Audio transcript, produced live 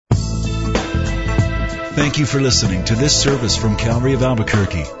Thank you for listening to this service from Calvary of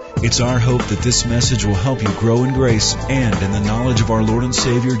Albuquerque. It's our hope that this message will help you grow in grace and in the knowledge of our Lord and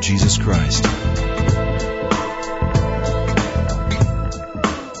Savior, Jesus Christ.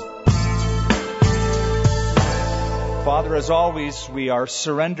 Father, as always, we are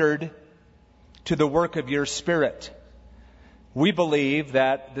surrendered to the work of your Spirit. We believe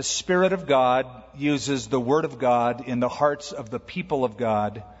that the Spirit of God uses the Word of God in the hearts of the people of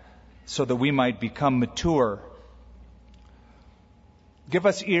God so that we might become mature. Give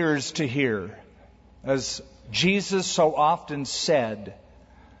us ears to hear. As Jesus so often said,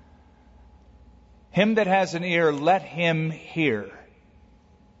 "Him that has an ear, let him hear."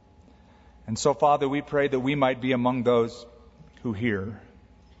 And so, Father, we pray that we might be among those who hear.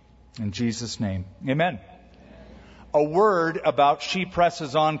 In Jesus' name, amen. A word about She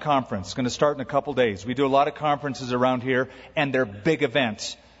Presses On conference. It's going to start in a couple days. We do a lot of conferences around here, and they're big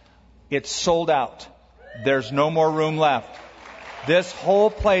events. It's sold out. There's no more room left. This whole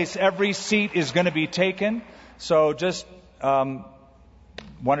place, every seat is going to be taken. So just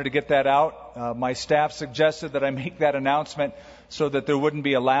wanted to get that out. My staff suggested that I make that announcement so that there wouldn't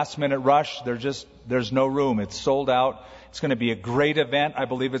be a last-minute rush. There's no room. It's sold out. It's going to be a great event. I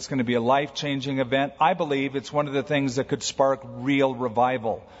believe it's going to be a life-changing event. I believe it's one of the things that could spark real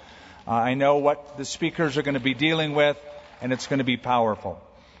revival. I know what the speakers are going to be dealing with, and it's going to be powerful.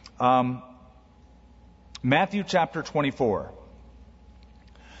 Matthew chapter 24.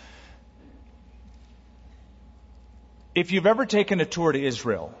 If you've ever taken a tour to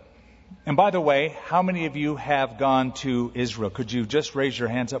Israel, and by the way, how many of you have gone to Israel? Could you just raise your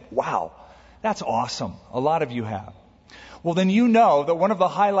hands up? Wow, that's awesome. A lot of you have. Well, then you know that one of the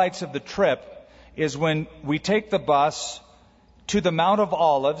highlights of the trip is when we take the bus to the Mount of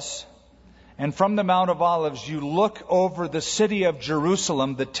Olives, and from the Mount of Olives you look over the city of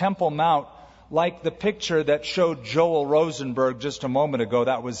Jerusalem, the Temple Mount, like the picture that showed Joel Rosenberg just a moment ago.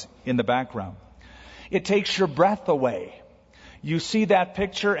 That was in the background. It takes your breath away. You see that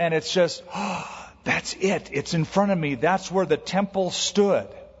picture and it's just, that's it. It's in front of me. That's where the temple stood.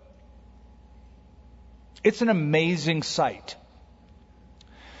 It's an amazing sight.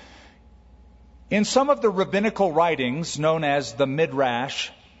 In some of the rabbinical writings known as the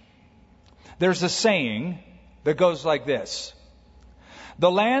Midrash, there's a saying that goes like this: the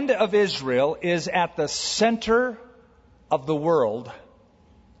land of Israel is at the center of the world.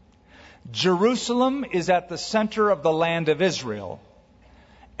 Jerusalem is at the center of the land of Israel,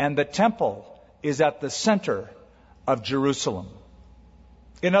 and the temple is at the center of Jerusalem.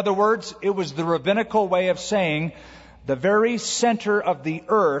 In other words, it was the rabbinical way of saying the very center of the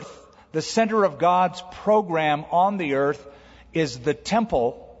earth, the center of God's program on the earth, is the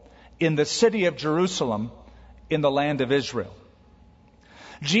temple in the city of Jerusalem in the land of Israel.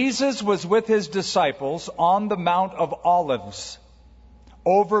 Jesus was with his disciples on the Mount of Olives,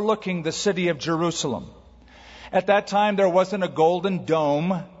 overlooking the city of Jerusalem. At that time, there wasn't a golden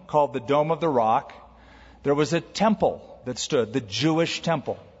dome called the Dome of the Rock. There was a temple that stood, the Jewish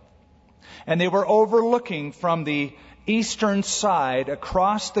temple. And they were overlooking from the eastern side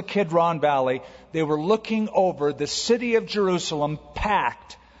across the Kidron Valley. They were looking over the city of Jerusalem,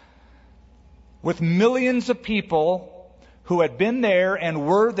 packed with millions of people who had been there and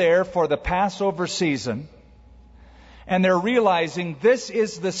were there for the Passover season. And they're realizing this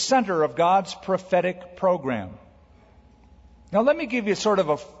is the center of God's prophetic program. Now let me give you sort of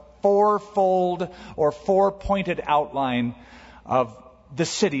a four-fold or four-pointed outline of the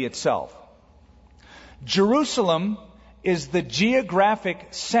city itself. Jerusalem is the geographic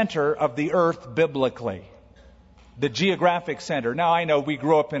center of the earth biblically. The geographic center. Now I know we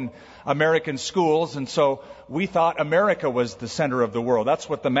grew up in American schools, and so we thought America was the center of the world. That's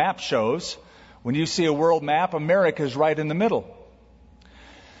what the map shows. When you see a world map, America is right in the middle.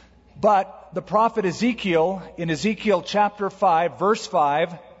 But the prophet Ezekiel, in Ezekiel chapter 5, verse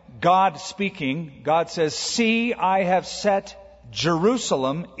 5, God speaking, God says, "See, I have set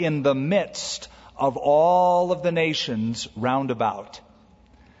Jerusalem in the midst of all of the nations round about."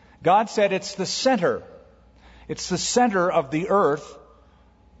 God said it's the center. It's the center of the earth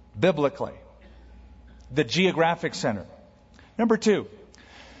biblically. The geographic center. Number two,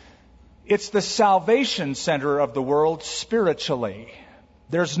 it's the salvation center of the world spiritually.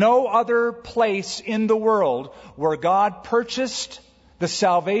 There's no other place in the world where God purchased the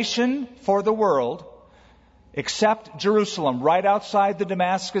salvation for the world except Jerusalem. Right outside the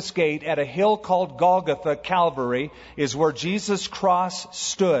Damascus gate at a hill called Golgotha, Calvary, is where Jesus' cross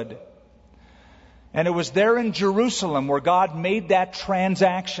stood. And it was there in Jerusalem where God made that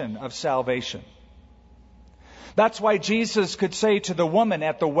transaction of salvation. That's why Jesus could say to the woman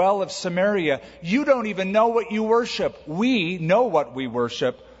at the well of Samaria, "You don't even know what you worship. We know what we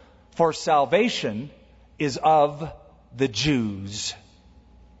worship, for salvation is of the Jews."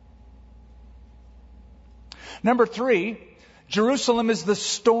 Number 3, Jerusalem is the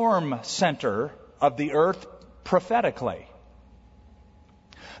storm center of the earth prophetically.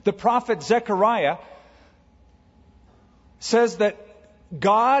 The prophet Zechariah says that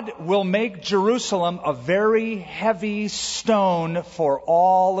God will make Jerusalem a very heavy stone for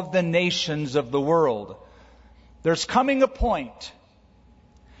all of the nations of the world. There's coming a point,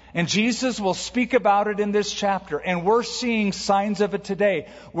 and Jesus will speak about it in this chapter, and we're seeing signs of it today,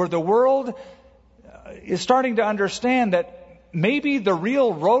 where the world is starting to understand that maybe the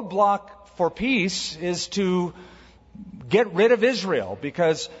real roadblock for peace is to get rid of Israel,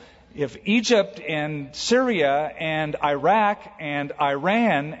 because if Egypt and Syria and Iraq and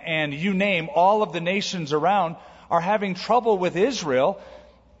Iran and you name all of the nations around are having trouble with Israel,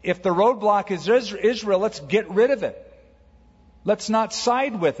 if the roadblock is Israel, let's get rid of it. Let's not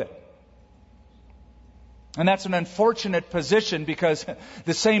side with it. And that's an unfortunate position, because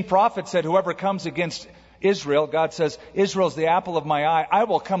the same prophet said, whoever comes against Israel, God says, Israel's the apple of my eye. I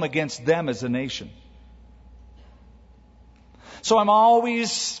will come against them as a nation. So I'm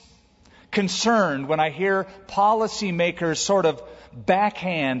always concerned when I hear policymakers sort of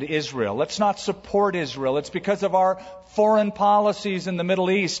backhand Israel. Let's not support Israel. It's because of our foreign policies in the Middle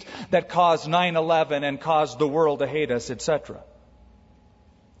East that caused 9/11 and caused the world to hate us, etc.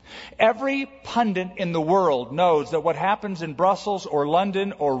 Every pundit in the world knows that what happens in Brussels or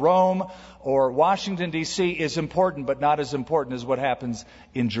London or Rome or Washington, D.C. is important, but not as important as what happens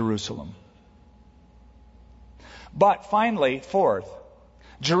in Jerusalem. But finally, fourth,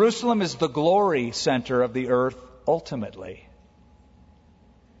 Jerusalem is the glory center of the earth ultimately.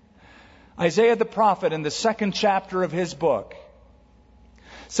 Isaiah the prophet, in the 2nd chapter of his book,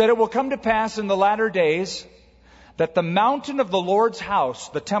 said, "It will come to pass in the latter days that the mountain of the Lord's house,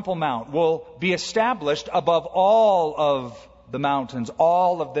 the Temple Mount, will be established above all of the mountains,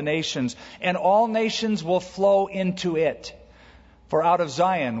 all of the nations, and all nations will flow into it. For out of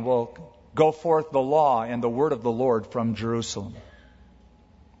Zion will go forth the law and the word of the Lord from Jerusalem."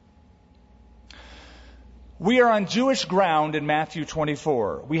 We are on Jewish ground in Matthew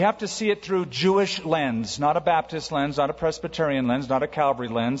 24. We have to see it through Jewish lens, not a Baptist lens, not a Presbyterian lens, not a Calvary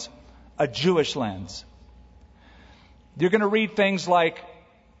lens, a Jewish lens. You're going to read things like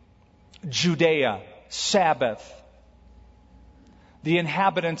Judea, Sabbath, the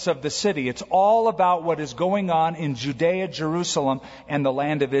inhabitants of the city. It's all about what is going on in Judea, Jerusalem, and the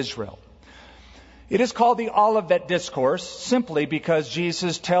land of Israel. It is called the Olivet Discourse simply because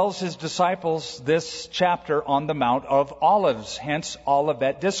Jesus tells his disciples this chapter on the Mount of Olives, hence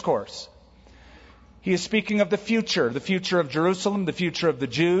Olivet Discourse. He is speaking of the future of Jerusalem, the future of the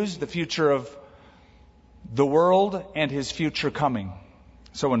Jews, the future of the world, and his future coming.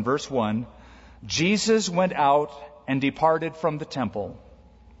 So in verse 1, Jesus went out and departed from the temple,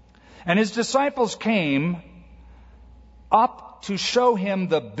 and his disciples came up to show him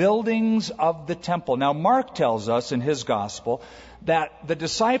the buildings of the temple. Now, Mark tells us in his gospel that the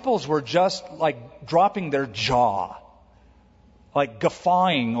disciples were just like dropping their jaw, like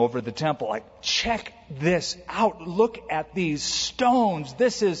guffawing over the temple. Like, check this out. Look at these stones.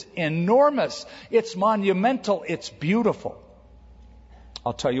 This is enormous. It's monumental. It's beautiful.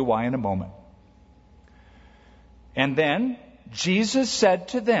 I'll tell you why in a moment. And then Jesus said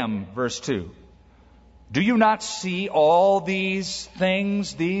to them, verse 2, "Do you not see all these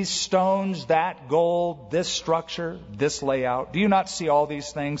things, these stones, that gold, this structure, this layout? Do you not see all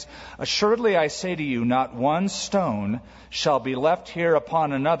these things? Assuredly I say to you, not one stone shall be left here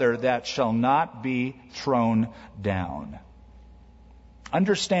upon another that shall not be thrown down."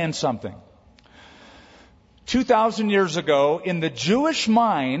 Understand something. 2,000 years ago, in the Jewish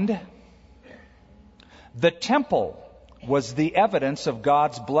mind, the temple was the evidence of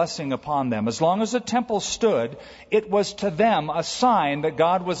God's blessing upon them. As long as the temple stood, it was to them a sign that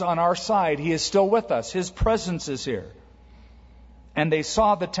God was on our side. He is still with us. His presence is here. And they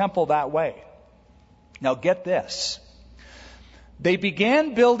saw the temple that way. Now get this. They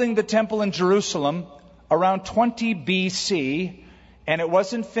began building the temple in Jerusalem around 20 BC, and it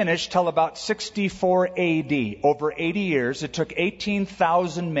wasn't finished till about 64 AD. Over 80 years. It took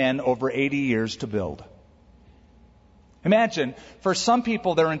 18,000 men over 80 years to build. Imagine, for some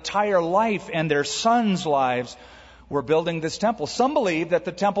people, their entire life and their sons' lives were building this temple. Some believe that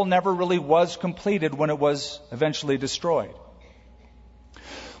the temple never really was completed when it was eventually destroyed.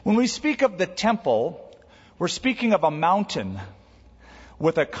 When we speak of the temple, we're speaking of a mountain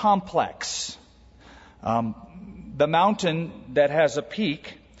with a complex, The mountain that has a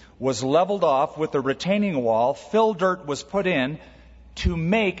peak was leveled off with a retaining wall. Fill dirt was put in to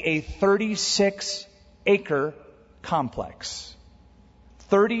make a 36-acre complex.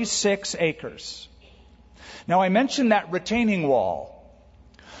 36 acres. Now, I mentioned that retaining wall.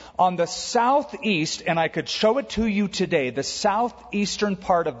 On the southeast, and I could show it to you today, the southeastern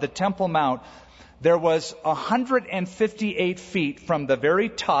part of the Temple Mount, there was 158 feet from the very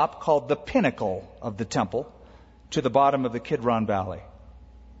top, called the pinnacle of the temple, to the bottom of the Kidron Valley.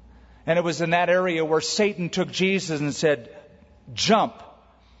 And it was in that area where Satan took Jesus and said, jump,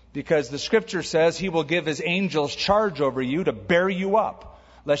 because the scripture says he will give his angels charge over you to bear you up,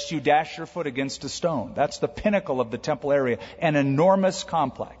 lest you dash your foot against a stone. That's the pinnacle of the temple area, an enormous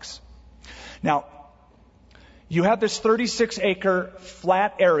complex. Now, you have this 36-acre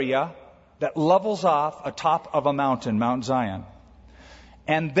flat area that levels off atop of a mountain, Mount Zion.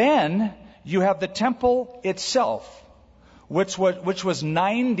 And then you have the temple itself, which was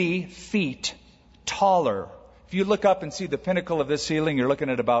 90 feet taller. If you look up and see the pinnacle of this ceiling, you're looking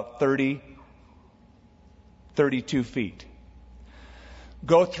at about 32 feet.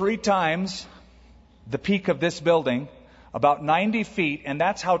 Go 3 times the peak of this building, about 90 feet, and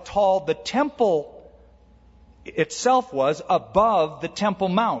that's how tall the temple itself was above the Temple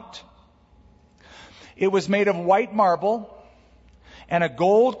Mount. It was made of white marble, and a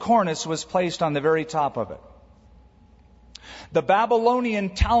gold cornice was placed on the very top of it. The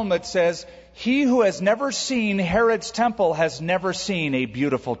Babylonian Talmud says, he who has never seen Herod's temple has never seen a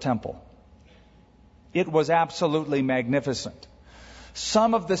beautiful temple. It was absolutely magnificent.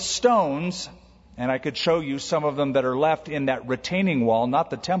 Some of the stones, and I could show you some of them that are left in that retaining wall, not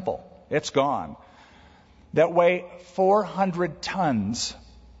the temple, it's gone, that weigh 400 tons.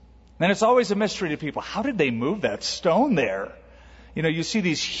 And it's always a mystery to people. How did they move that stone there? You know, you see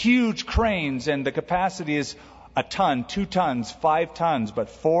these huge cranes and the capacity is a ton, 2 tons, 5 tons, but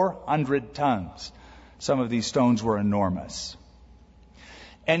 400 tons. Some of these stones were enormous.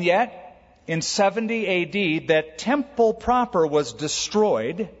 And yet, in 70 AD, that temple proper was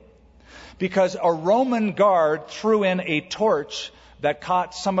destroyed because a Roman guard threw in a torch that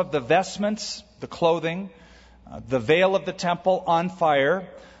caught some of the vestments, the clothing, the veil of the temple on fire.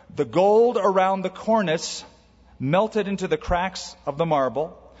 The gold around the cornice melted into the cracks of the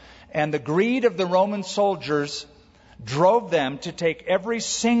marble, and the greed of the Roman soldiers drove them to take every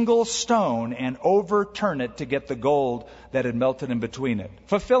single stone and overturn it to get the gold that had melted in between it,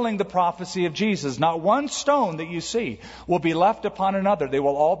 fulfilling the prophecy of Jesus. Not one stone that you see will be left upon another. They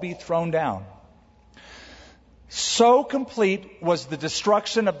will all be thrown down. So complete was the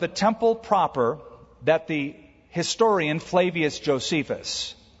destruction of the temple proper that the historian Flavius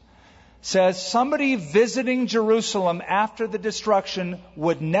Josephus says somebody visiting Jerusalem after the destruction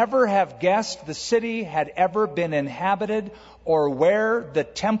would never have guessed the city had ever been inhabited or where the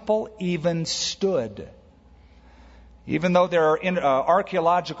temple even stood. Even though there are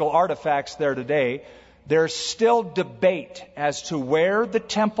archaeological artifacts there today, there's still debate as to where the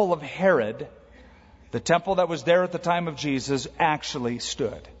temple of Herod, the temple that was there at the time of Jesus, actually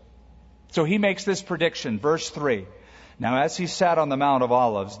stood. So he makes this prediction, verse 3. Now, as he sat on the Mount of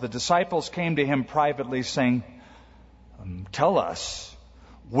Olives, the disciples came to him privately, saying, tell us,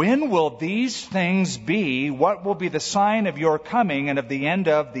 when will these things be? What will be the sign of your coming and of the end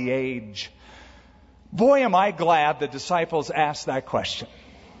of the age? Boy, am I glad the disciples asked that question.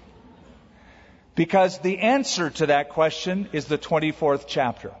 Because the answer to that question is the 24th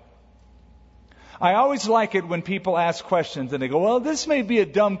chapter. I always like it when people ask questions and they go, well, this may be a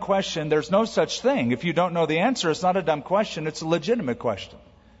dumb question. There's no such thing. If you don't know the answer, it's not a dumb question. It's a legitimate question.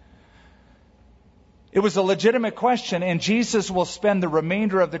 It was a legitimate question, and Jesus will spend the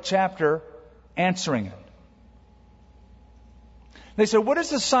remainder of the chapter answering it. They said, what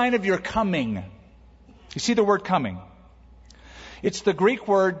is the sign of your coming? You see the word coming. It's the Greek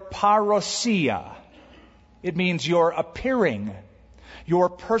word parousia. It means your appearing, your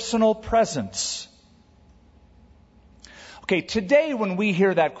personal presence. Okay, today when we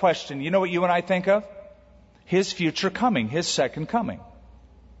hear that question, you know what you and I think of? His future coming, his second coming.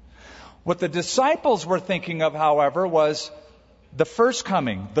 What the disciples were thinking of, however, was the first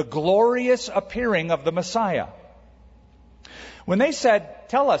coming, the glorious appearing of the Messiah. When they said,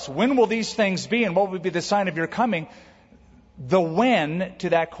 tell us, when will these things be and what will be the sign of your coming? The when to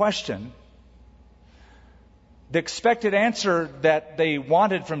that question, the expected answer that they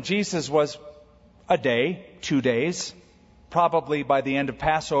wanted from Jesus was a day, 2 days, probably by the end of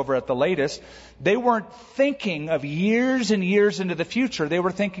Passover at the latest. They weren't thinking of years and years into the future. They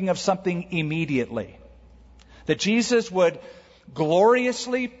were thinking of something immediately. That Jesus would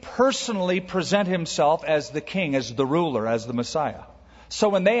gloriously, personally present himself as the king, as the ruler, as the Messiah. So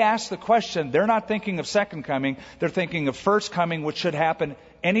when they ask the question, they're not thinking of second coming, they're thinking of first coming, which should happen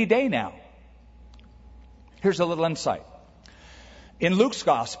any day now. Here's a little insight. In Luke's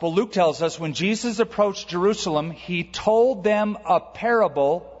gospel, Luke tells us when Jesus approached Jerusalem, he told them a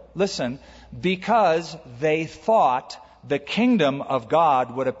parable, listen, because they thought the kingdom of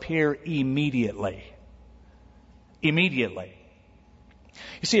God would appear immediately. Immediately.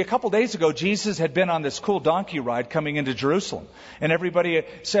 You see, a couple days ago, Jesus had been on this cool donkey ride coming into Jerusalem. And everybody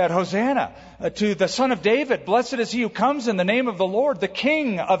said, Hosanna to the Son of David. Blessed is he who comes in the name of the Lord, the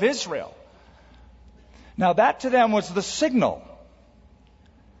King of Israel. Now that to them was the signal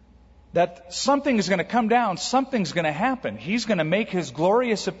that something is going to come down, something's going to happen. He's going to make his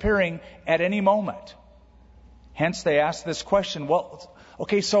glorious appearing at any moment. Hence they asked this question, well,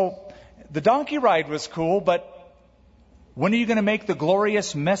 okay, so the donkey ride was cool, but when are you going to make the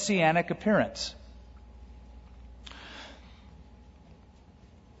glorious messianic appearance?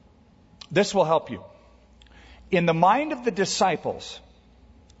 This will help you. In the mind of the disciples,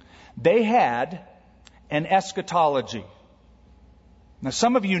 they had an eschatology. Now,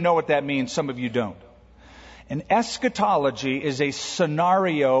 some of you know what that means, some of you don't. An eschatology is a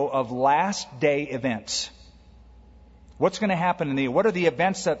scenario of last day events. What's going to happen what are the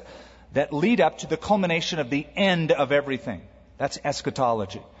events that lead up to the culmination of the end of everything? That's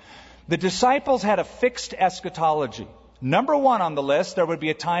eschatology. The disciples had a fixed eschatology. Number one on the list, there would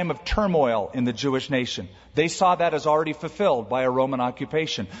be a time of turmoil in the Jewish nation. They saw that as already fulfilled by a Roman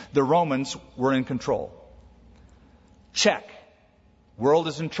occupation. The Romans were in control. Check. World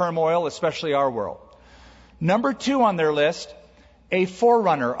is in turmoil, especially our world. Number two on their list, a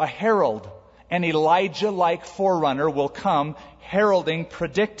forerunner, a herald. An Elijah-like forerunner will come heralding,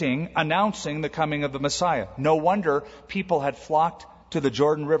 predicting, announcing the coming of the Messiah. No wonder people had flocked to the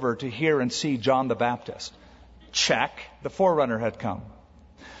Jordan River to hear and see John the Baptist. Check, the forerunner had come.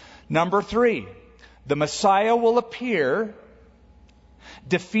 Number three, the Messiah will appear,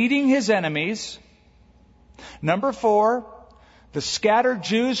 defeating his enemies. Number four, the scattered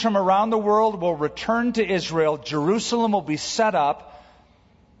Jews from around the world will return to Israel. Jerusalem will be set up.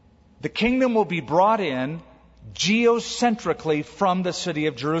 The kingdom will be brought in geocentrically from the city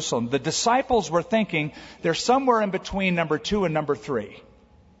of Jerusalem. The disciples were thinking they're somewhere in between number two and number three.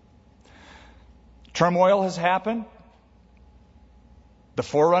 Turmoil has happened. The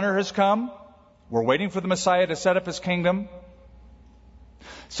forerunner has come. We're waiting for the Messiah to set up his kingdom.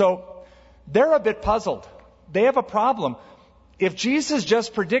 So they're a bit puzzled. They have a problem. If Jesus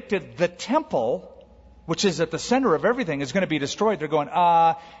just predicted the temple, which is at the center of everything, is going to be destroyed, they're going,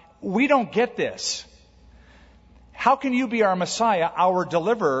 we don't get this. How can you be our Messiah, our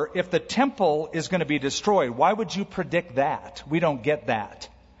deliverer, if the temple is going to be destroyed? Why would you predict that? We don't get that.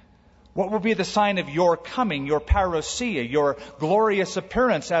 What will be the sign of your coming, your parousia, your glorious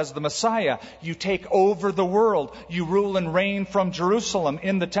appearance as the Messiah? You take over the world. You rule and reign from Jerusalem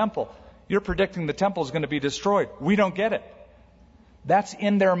in the temple. You're predicting the temple is going to be destroyed. We don't get it. That's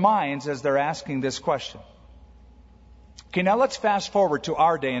in their minds as they're asking this question. Okay, now let's fast forward to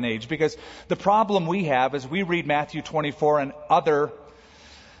our day and age, because the problem we have is we read Matthew 24 and other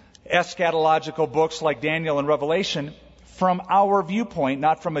eschatological books like Daniel and Revelation from our viewpoint,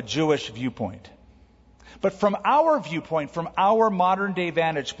 not from a Jewish viewpoint. But from our viewpoint, from our modern day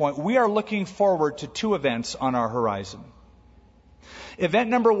vantage point, we are looking forward to two events on our horizon. Event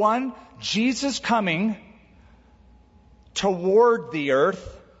number one, Jesus coming toward the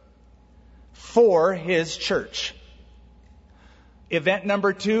earth for his church. Event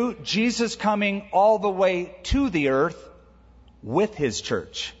number two, Jesus coming all the way to the earth with his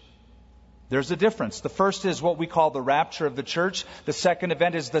church. There's a difference. The first is what we call the rapture of the church. The second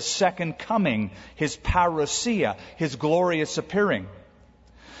event is the second coming, his parousia, his glorious appearing.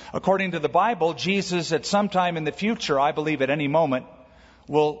 According to the Bible, Jesus at some time in the future, I believe at any moment,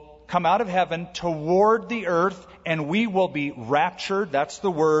 will come out of heaven toward the earth, and we will be raptured. That's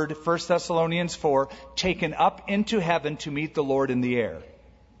the word, 1 Thessalonians 4, taken up into heaven to meet the Lord in the air.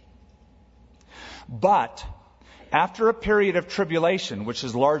 But after a period of tribulation, which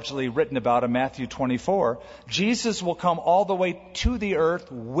is largely written about in Matthew 24, Jesus will come all the way to the earth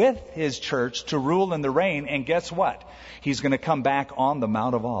with his church to rule and to reign. And guess what? He's going to come back on the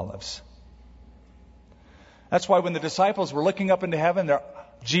Mount of Olives. That's why when the disciples were looking up into heaven,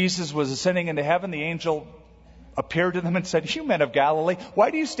 Jesus was ascending into heaven. The angel appeared to them and said, "You men of Galilee, why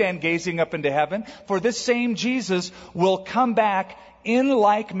do you stand gazing up into heaven? For this same Jesus will come back in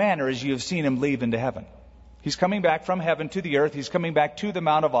like manner as you have seen him leave into heaven." He's coming back from heaven to the earth. He's coming back to the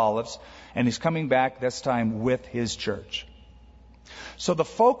Mount of Olives. And he's coming back this time with his church. So the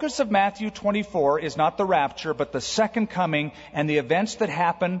focus of Matthew 24 is not the rapture, but the second coming and the events that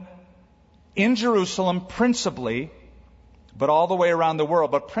happen in Jerusalem principally, but all the way around the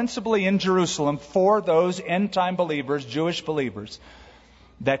world, but principally in Jerusalem for those end-time believers, Jewish believers,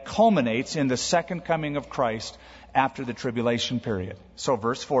 that culminates in the second coming of Christ after the tribulation period. So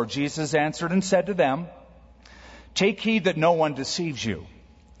verse 4, Jesus answered and said to them, "Take heed that no one deceives you.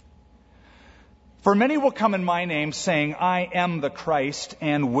 For many will come in my name, saying, 'I am the Christ,'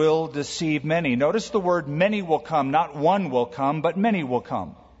 and will deceive many." Notice the word many will come, not one will come, but many will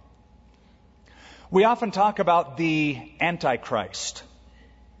come. We often talk about the Antichrist.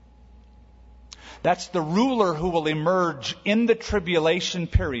 That's the ruler who will emerge in the tribulation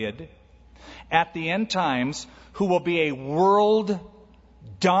period at the end times, who will be a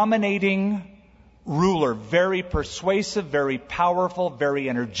world-dominating ruler, very persuasive, very powerful, very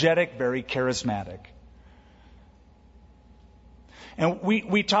energetic, very charismatic. And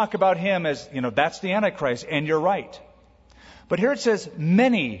we talk about him as, that's the Antichrist, and you're right. But here it says,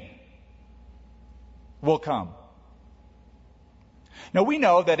 many will come. Now we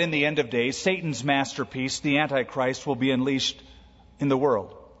know that in the end of days, Satan's masterpiece, the Antichrist, will be unleashed in the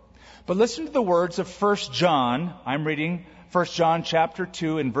world. But listen to the words of 1 John. I'm reading 1 John chapter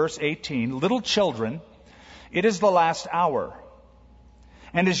 2 and verse 18. "Little children, it is the last hour.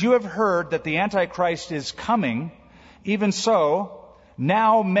 And as you have heard that the Antichrist is coming, even so,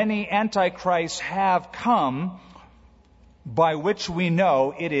 now many Antichrists have come, by which we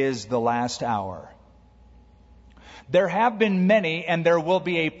know it is the last hour." There have been many, and there will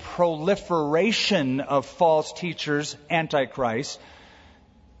be a proliferation of false teachers, Antichrists,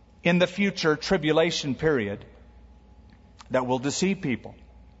 in the future tribulation period that will deceive people.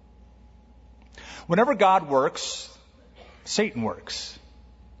 Whenever God works, Satan works.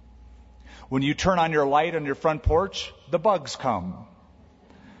 When you turn on your light on your front porch, the bugs come.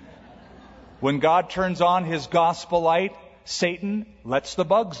 When God turns on his gospel light, Satan lets the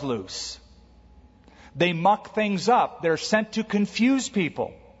bugs loose. They muck things up. They're sent to confuse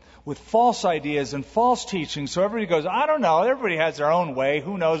people with false ideas and false teaching. So everybody goes, I don't know, everybody has their own way.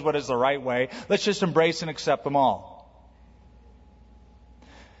 Who knows what is the right way? Let's just embrace and accept them all.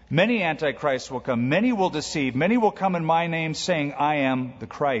 Many antichrists will come. Many will deceive. Many will come in my name saying, I am the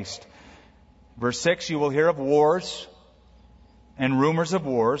Christ. Verse 6, you will hear of wars and rumors of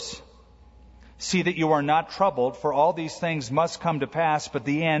wars. See that you are not troubled, for all these things must come to pass, but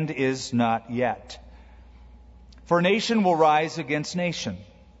the end is not yet. For nation will rise against nation,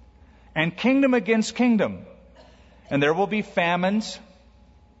 and kingdom against kingdom. And there will be famines,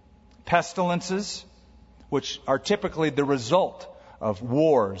 pestilences, which are typically the result of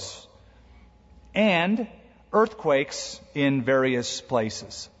wars, and earthquakes in various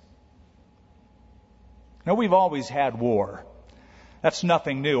places. Now, we've always had war. That's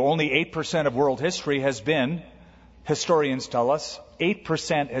nothing new. Only 8% of world history has been, historians tell us,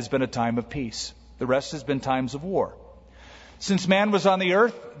 8% has been a time of peace. The rest has been times of war. Since man was on the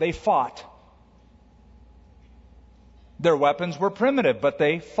earth, they fought. Their weapons were primitive, but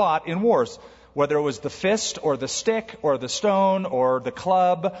they fought in wars. Whether it was the fist or the stick or the stone or the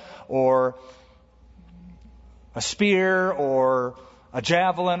club or a spear or a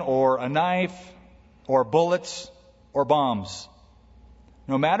javelin or a knife or bullets or bombs.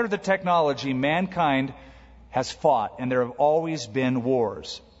 No matter the technology, mankind has fought, and there have always been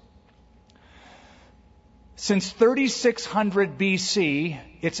wars. Since 3600 BC,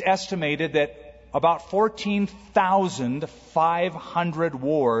 it's estimated that about 14,500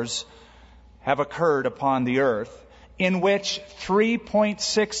 wars have occurred upon the earth, in which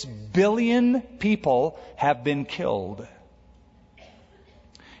 3.6 billion people have been killed.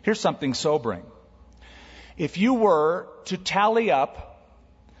 Here's something sobering. If you were to tally up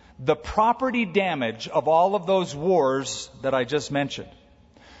the property damage of all of those wars that I just mentioned,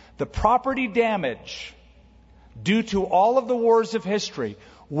 the property damage due to all of the wars of history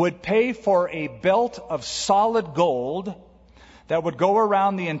would pay for a belt of solid gold that would go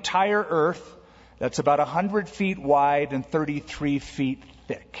around the entire earth, that's about 100 feet wide and 33 feet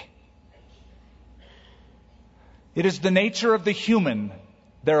thick. It is the nature of the human.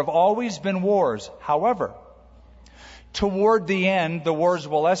 There have always been wars. However, toward the end, the wars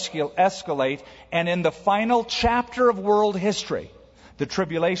will escalate, and in the final chapter of world history, the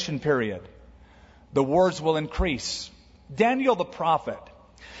tribulation period, the wars will increase. Daniel the prophet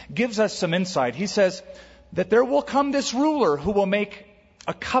gives us some insight. He says that there will come this ruler who will make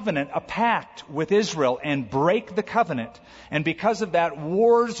a covenant, a pact with Israel, and break the covenant. And because of that,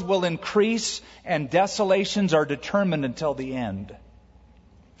 wars will increase and desolations are determined until the end.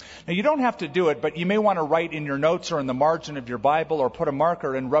 Now, you don't have to do it, but you may want to write in your notes or in the margin of your Bible or put a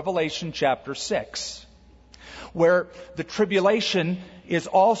marker in Revelation chapter 6, where the tribulation is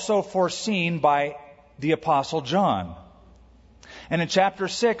also foreseen by the Apostle John. And in chapter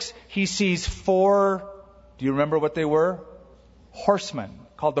 6, he sees 4, do you remember what they were? Horsemen,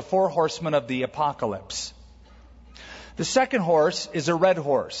 called the 4 horsemen of the apocalypse. The second horse is a red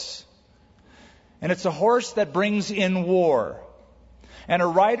horse. And it's a horse that brings in war. And a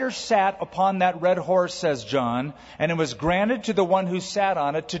rider sat upon that red horse, says John, and it was granted to the one who sat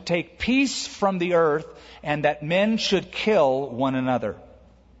on it to take peace from the earth, and that men should kill one another.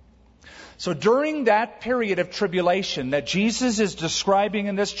 So during that period of tribulation that Jesus is describing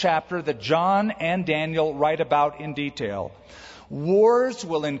in this chapter, that John and Daniel write about in detail, wars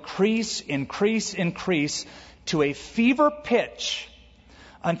will increase to a fever pitch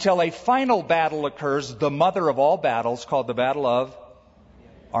until a final battle occurs, the mother of all battles, called the Battle of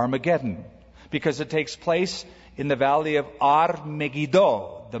Armageddon, because it takes place in the valley of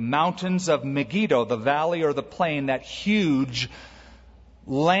Megiddo, the mountains of Megiddo, the valley or the plain, that huge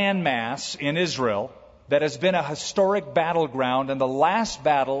landmass in Israel that has been a historic battleground, and the last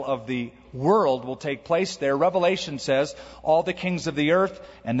battle of the world will take place there. Revelation says all the kings of the earth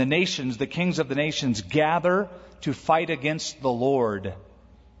and the nations, the kings of the nations, gather to fight against the Lord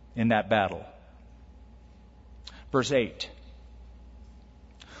in that battle. Verse 8.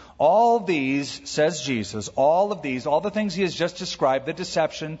 All these, says Jesus, all the things he has just described, the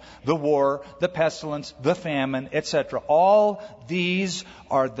deception, the war, the pestilence, the famine, etc., all these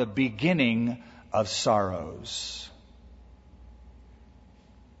are the beginning of sorrows.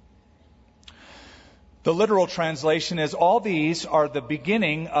 The literal translation is, all these are the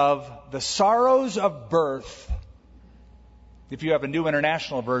beginning of the sorrows of birth. If you have a New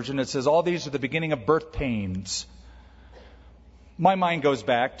International Version, it says, all these are the beginning of birth pains. My mind goes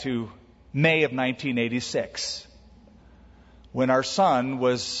back to May of 1986, when our son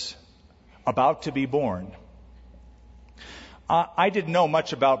was about to be born. I didn't know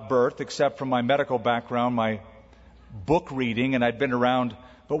much about birth except from my medical background, my book reading, and I'd been around.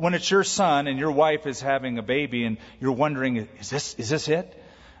 But when it's your son and your wife is having a baby and you're wondering, is this it?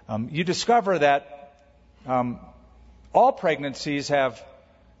 You discover that all pregnancies have a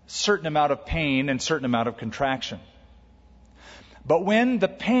certain amount of pain and certain amount of contraction. But when the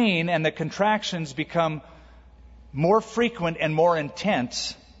pain and the contractions become more frequent and more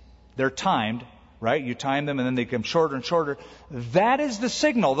intense, they're timed, right? You time them and then they become shorter and shorter. That is the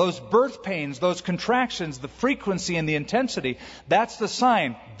signal. Those birth pains, those contractions, the frequency and the intensity, that's the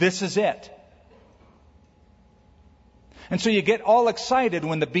sign. This is it. And so you get all excited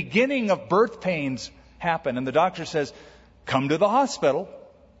when the beginning of birth pains happen and the doctor says, come to the hospital.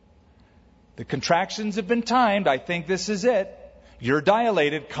 The contractions have been timed. I think this is it. You're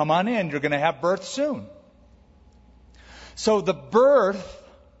dilated. Come on in. You're going to have birth soon. So the birth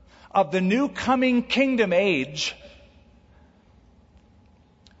of the new coming kingdom age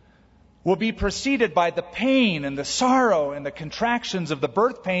will be preceded by the pain and the sorrow and the contractions of the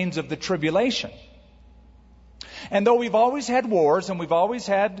birth pains of the tribulation. And though we've always had wars and we've always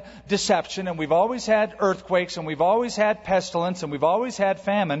had deception and we've always had earthquakes and we've always had pestilence and we've always had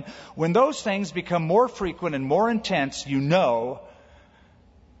famine, when those things become more frequent and more intense, you know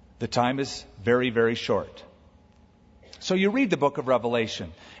the time is very, very short. So you read the book of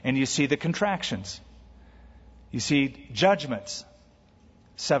Revelation and you see the contractions. You see judgments,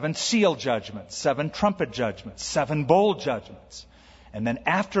 7 seal judgments, 7 trumpet judgments, 7 bowl judgments. And then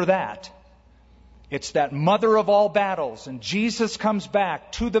after that, it's that mother of all battles. And Jesus comes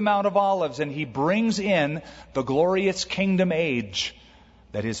back to the Mount of Olives and he brings in the glorious kingdom age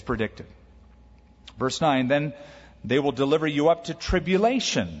that is predicted. Verse 9, then they will deliver you up to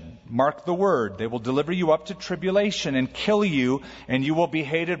tribulation. Mark the word. They will deliver you up to tribulation and kill you, and you will be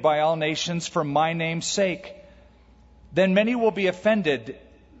hated by all nations for my name's sake. Then many will be offended,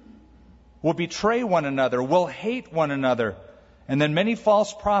 will betray one another, will hate one another. And then many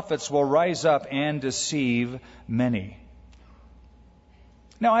false prophets will rise up and deceive many.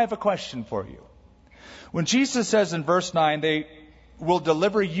 Now I have a question for you. When Jesus says in verse 9, they will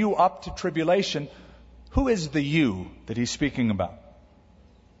deliver you up to tribulation, who is the you that he's speaking about?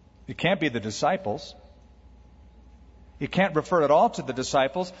 It can't be the disciples. It can't refer at all to the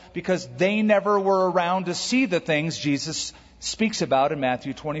disciples because they never were around to see the things Jesus speaks about in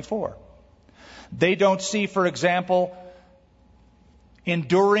Matthew 24. They don't see, for example,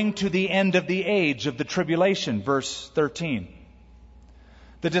 enduring to the end of the age of the tribulation, verse 13.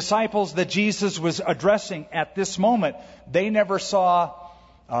 The disciples that Jesus was addressing at this moment, they never saw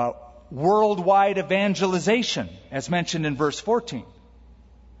worldwide evangelization, as mentioned in verse 14.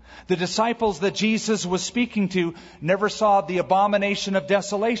 The disciples that Jesus was speaking to never saw the abomination of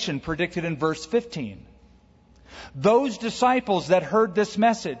desolation predicted in verse 15. Those disciples that heard this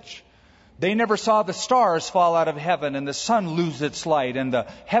message, they never saw the stars fall out of heaven and the sun lose its light and the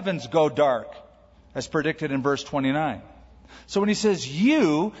heavens go dark, as predicted in verse 29. So when he says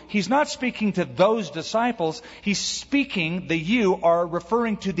you, he's not speaking to those disciples. He's speaking, the you are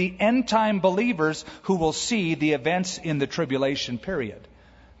referring to the end time believers who will see the events in the tribulation period.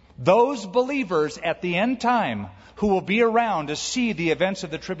 Those believers at the end time who will be around to see the events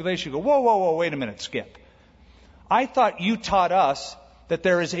of the tribulation go, whoa, wait a minute, Skip. I thought you taught us that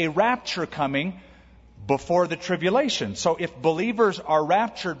there is a rapture coming before the tribulation. So if believers are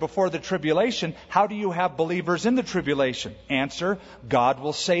raptured before the tribulation, how do you have believers in the tribulation? Answer, God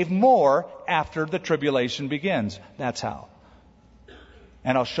will save more after the tribulation begins. That's how.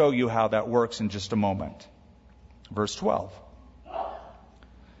 And I'll show you how that works in just a moment. Verse 12.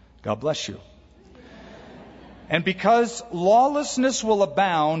 God bless you. And because lawlessness will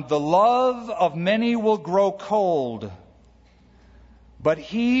abound, the love of many will grow cold. But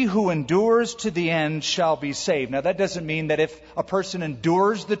he who endures to the end shall be saved. Now that doesn't mean that if a person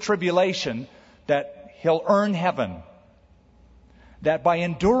endures the tribulation, that he'll earn heaven. That by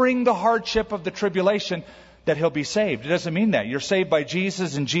enduring the hardship of the tribulation, that he'll be saved. It doesn't mean that. You're saved by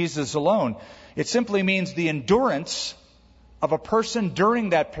Jesus and Jesus alone. It simply means the endurance of a person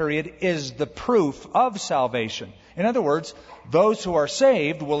during that period is the proof of salvation. In other words, those who are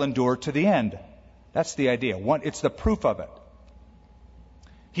saved will endure to the end. That's the idea. It's the proof of it.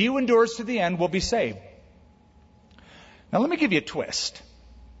 He who endures to the end will be saved. Now let me give you a twist.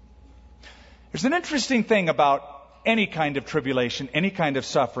 There's an interesting thing about any kind of tribulation, any kind of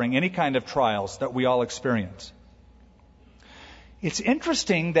suffering, any kind of trials that we all experience. It's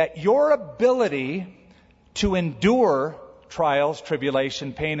interesting that your ability to endure trials,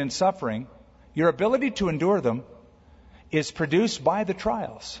 tribulation, pain, and suffering, your ability to endure them is produced by the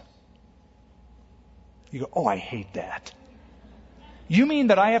trials. You go, oh, I hate that. You mean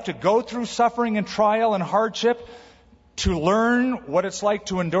that I have to go through suffering and trial and hardship to learn what it's like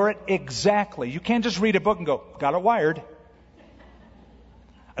to endure it? Exactly. You can't just read a book and go, got it wired.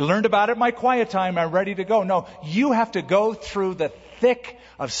 I learned about it in my quiet time. I'm ready to go. No, you have to go through the thick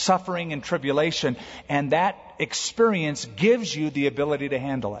of suffering and tribulation, and that experience gives you the ability to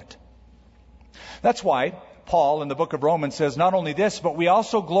handle it. That's why Paul in the book of Romans says not only this, but we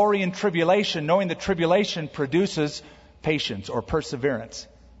also glory in tribulation, knowing that tribulation produces patience or perseverance.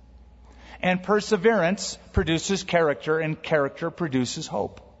 And perseverance produces character, and character produces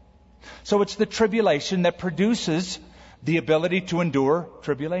hope. So it's the tribulation that produces the ability to endure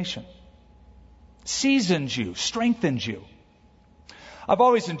tribulation. Seasons you, strengthens you. I've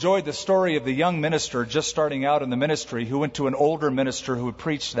always enjoyed the story of the young minister just starting out in the ministry who went to an older minister who had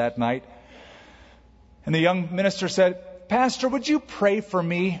preached that night. And the young minister said, Pastor, would you pray for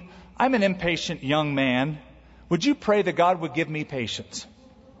me? I'm an impatient young man. Would you pray that God would give me patience?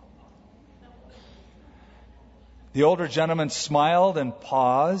 The older gentleman smiled and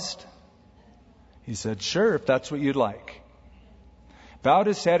paused. He said, sure, if that's what you'd like. Bowed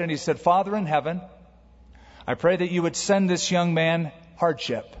his head and he said, Father in heaven, I pray that you would send this young man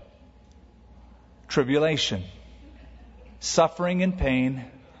hardship, tribulation, suffering and pain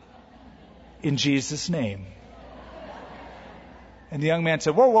in Jesus' name. And the young man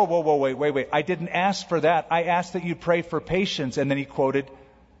said, whoa, wait. I didn't ask for that. I asked that you pray for patience. And then he quoted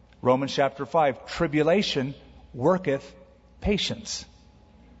Romans chapter 5, tribulation worketh patience.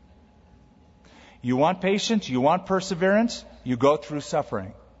 You want patience, you want perseverance, you go through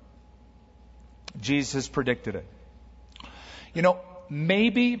suffering. Jesus predicted it. You know,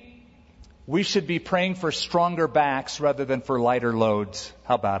 maybe we should be praying for stronger backs rather than for lighter loads.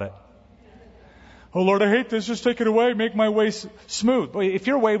 How about it? Oh, Lord, I hate this. Just take it away. Make my way smooth. Boy, if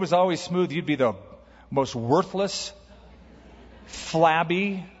your way was always smooth, you'd be the most worthless,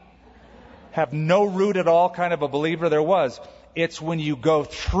 flabby, have no root at all kind of a believer there was. It's when you go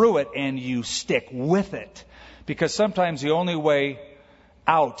through it and you stick with it. Because sometimes the only way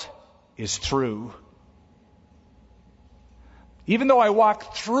out is through. Even though I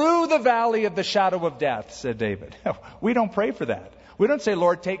walk through the valley of the shadow of death, said David. We don't pray for that. We don't say,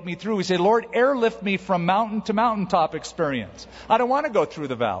 Lord, take me through. We say, Lord, airlift me from mountain to mountaintop experience. I don't want to go through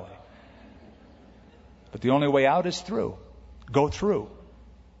the valley. But the only way out is through. Go through.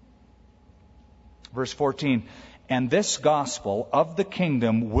 Verse 14, and this gospel of the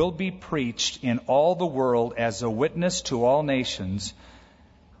kingdom will be preached in all the world as a witness to all nations,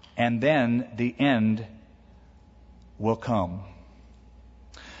 and then the end will come.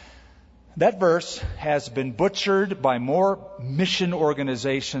 That verse has been butchered by more mission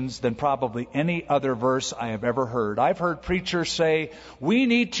organizations than probably any other verse I have ever heard. I've heard preachers say, we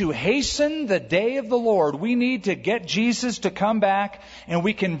need to hasten the day of the Lord. We need to get Jesus to come back, and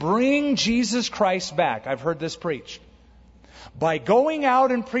we can bring Jesus Christ back. I've heard this preached. By going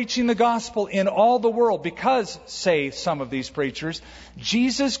out and preaching the gospel in all the world, because, say some of these preachers,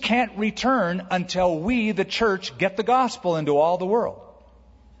 Jesus can't return until we, the church, get the gospel into all the world.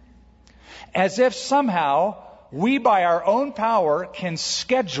 As if somehow we, by our own power, can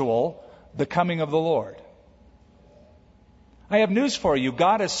schedule the coming of the Lord. I have news for you.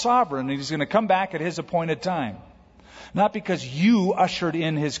 God is sovereign, and He's going to come back at His appointed time. Not because you ushered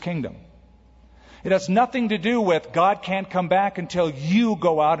in His kingdom. It has nothing to do with God can't come back until you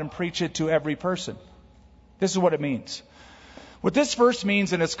go out and preach it to every person. This is what it means. What this verse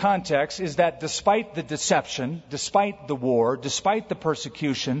means in its context is that despite the deception, despite the war, despite the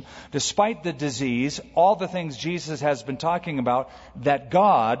persecution, despite the disease, all the things Jesus has been talking about, that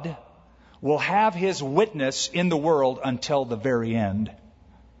God will have His witness in the world until the very end.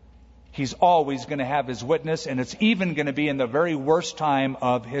 He's always going to have His witness, and it's even going to be in the very worst time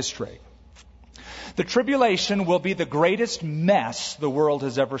of history. The tribulation will be the greatest mess the world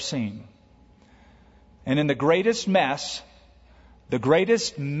has ever seen. And in the greatest mess, the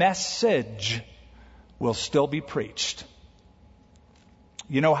greatest message will still be preached.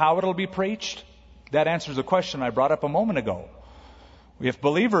 You know how it'll be preached? That answers the question I brought up a moment ago. If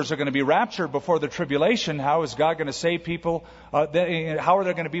believers are going to be raptured before the tribulation, how is God going to save people? How are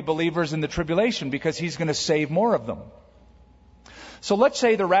there going to be believers in the tribulation? Because He's going to save more of them. So let's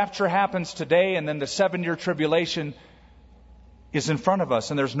say the rapture happens today, and then the 7-year tribulation is in front of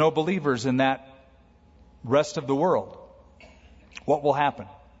us, and there's no believers in that rest of the world. What will happen?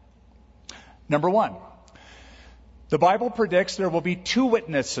 Number one, the Bible predicts there will be 2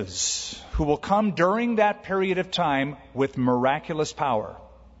 witnesses who will come during that period of time with miraculous power.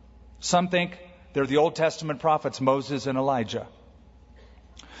 Some think they're the Old Testament prophets, Moses and Elijah.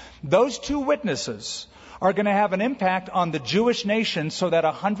 Those 2 witnesses are going to have an impact on the Jewish nation so that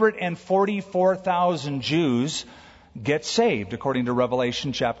 144,000 Jews get saved, according to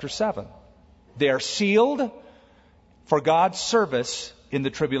Revelation chapter 7. They are sealed for God's service in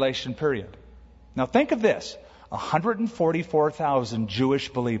the tribulation period. Now think of this, 144,000 Jewish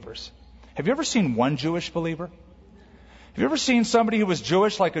believers. Have you ever seen one Jewish believer? Have you ever seen somebody who was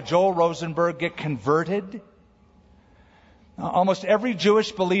Jewish like a Joel Rosenberg get converted? Almost every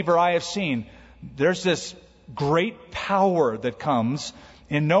Jewish believer I have seen, there's this great power that comes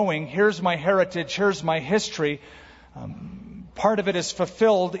in knowing, here's my heritage, here's my history. Part of it is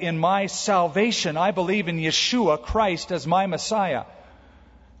fulfilled in my salvation. I believe in Yeshua Christ as my Messiah.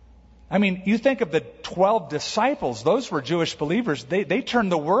 I mean, you think of the 12 disciples, those were Jewish believers. They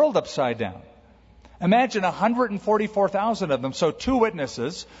turned the world upside down. Imagine 144,000 of them. So 2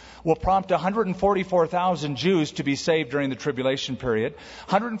 witnesses will prompt 144,000 Jews to be saved during the tribulation period.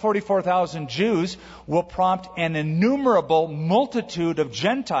 144,000 Jews will prompt an innumerable multitude of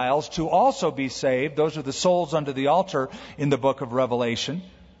Gentiles to also be saved. Those are the souls under the altar in the book of Revelation.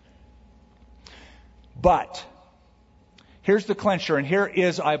 But here's the clincher, and here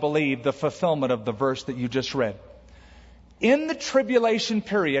is, I believe, the fulfillment of the verse that you just read. In the tribulation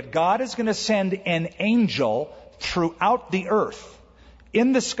period, God is going to send an angel throughout the earth,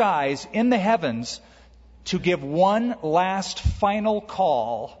 in the skies, in the heavens, to give one last final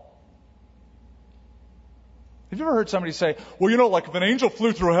call. Have you ever heard somebody say, well, like if an angel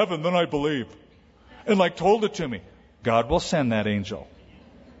flew through heaven, then I believe. And told it to me. God will send that angel.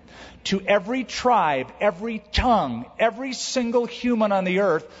 To every tribe, every tongue, every single human on the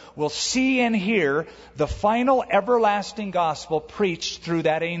earth will see and hear the final everlasting gospel preached through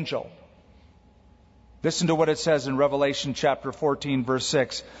that angel. Listen to what it says in Revelation chapter 14, verse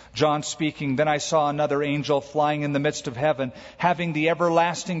 6. John speaking, "Then I saw another angel flying in the midst of heaven, having the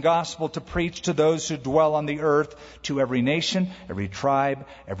everlasting gospel to preach to those who dwell on the earth, to every nation, every tribe,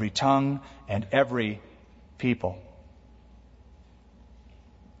 every tongue, and every people."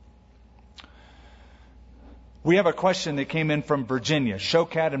 We have a question that came in from Virginia,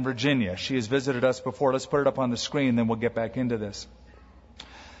 Showcat in Virginia. She has visited us before. Let's put it up on the screen, then we'll get back into this.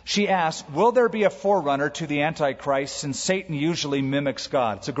 She asked, will there be a forerunner to the Antichrist, since Satan usually mimics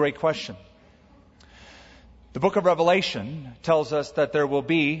God? It's a great question. The book of Revelation tells us that there will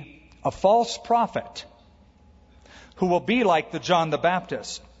be a false prophet who will be like the John the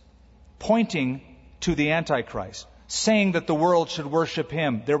Baptist, pointing to the Antichrist, saying that the world should worship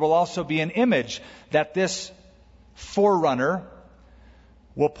him. There will also be an image that this forerunner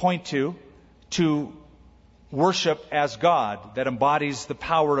will point to worship as God that embodies the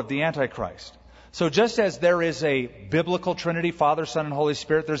power of the Antichrist. So just as there is a biblical Trinity, Father, Son, and Holy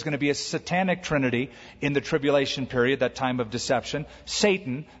Spirit, there's going to be a satanic Trinity in the tribulation period, that time of deception.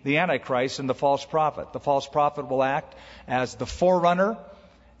 Satan, the Antichrist, and the false prophet. The false prophet will act as the forerunner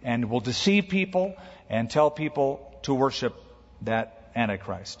and will deceive people and tell people to worship that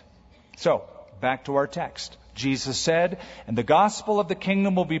Antichrist. So, back to our text. Jesus said, "And the gospel of the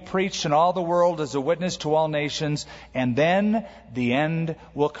kingdom will be preached in all the world as a witness to all nations, and then the end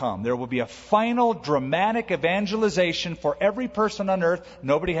will come." There will be a final dramatic evangelization for every person on earth.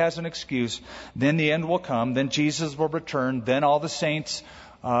 Nobody has an excuse. Then the end will come. Then Jesus will return. Then all the saints,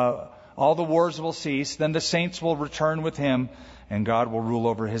 all the wars will cease. Then the saints will return with him, and God will rule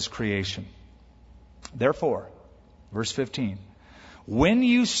over his creation. Therefore, verse 15, when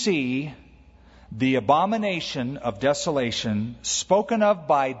you see the abomination of desolation spoken of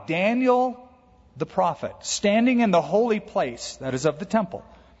by Daniel the prophet, standing in the holy place, that is of the temple.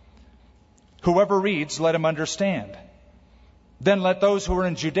 Whoever reads, let him understand. Then let those who are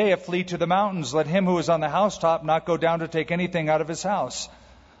in Judea flee to the mountains. Let him who is on the housetop not go down to take anything out of his house.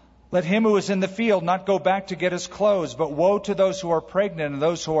 Let him who is in the field not go back to get his clothes. But woe to those who are pregnant and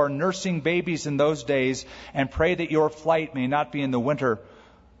those who are nursing babies in those days, and pray that your flight may not be in the winter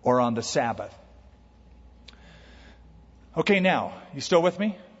or on the Sabbath. Okay, now, you still with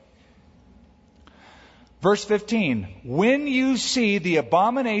me? Verse 15, when you see the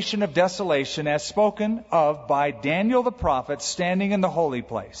abomination of desolation as spoken of by Daniel the prophet standing in the holy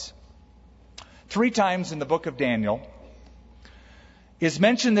place. 3 times in the book of Daniel is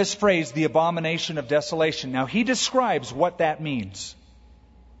mentioned this phrase, the abomination of desolation. Now, he describes what that means.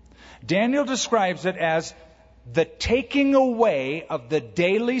 Daniel describes it as the taking away of the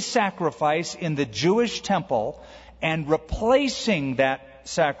daily sacrifice in the Jewish temple and replacing that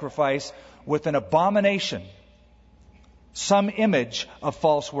sacrifice with an abomination, some image of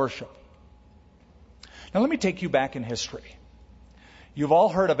false worship. Now let me take you back in history. You've all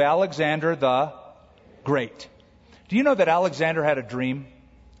heard of Alexander the Great. Do you know that Alexander had a dream?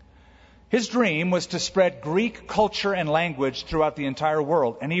 His dream was to spread Greek culture and language throughout the entire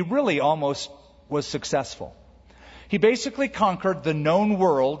world, and he really almost was successful. He basically conquered the known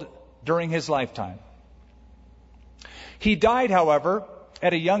world during his lifetime. He died, however,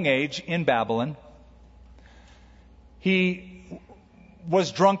 at a young age in Babylon. He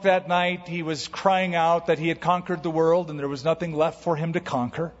was drunk that night. He was crying out that he had conquered the world and there was nothing left for him to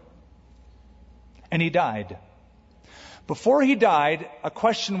conquer. And he died. Before he died, a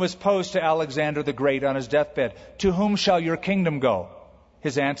question was posed to Alexander the Great on his deathbed. To whom shall your kingdom go?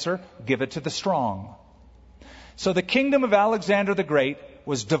 His answer, give it to the strong. So the kingdom of Alexander the Great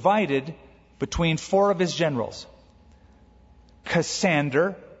was divided between 4 of his generals.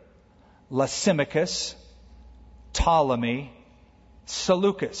 Cassander, Lysimachus, Ptolemy,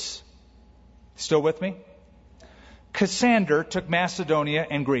 Seleucus. Still with me? Cassander took Macedonia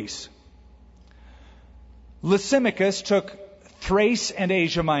and Greece. Lysimachus took Thrace and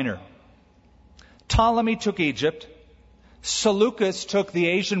Asia Minor. Ptolemy took Egypt. Seleucus took the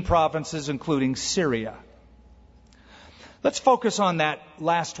Asian provinces, including Syria. Let's focus on that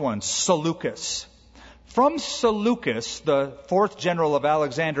last one, Seleucus. From Seleucus, the 4th general of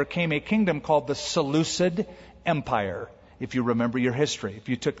Alexander, came a kingdom called the Seleucid Empire, if you remember your history, if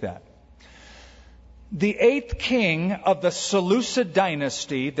you took that. The 8th king of the Seleucid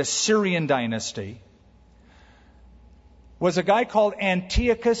dynasty, the Syrian dynasty, was a guy called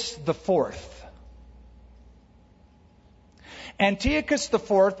Antiochus IV. Antiochus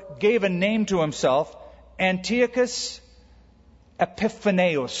IV gave a name to himself, Antiochus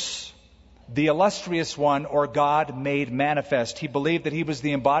Epiphaneus, the illustrious one, or God made manifest. He believed that he was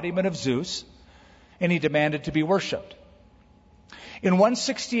the embodiment of Zeus, and he demanded to be worshipped. In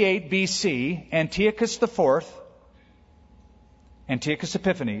 168 BC, Antiochus IV, Antiochus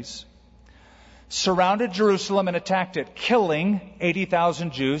Epiphanes, surrounded Jerusalem and attacked it, killing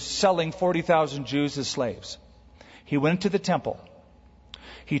 80,000 Jews, selling 40,000 Jews as slaves. He went to the temple.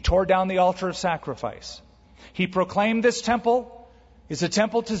 He tore down the altar of sacrifice. He proclaimed this temple is a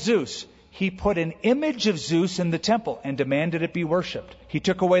temple to Zeus. He put an image of Zeus in the temple and demanded it be worshipped. He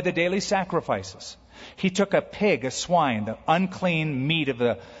took away the daily sacrifices. He took a pig, a swine, the unclean meat of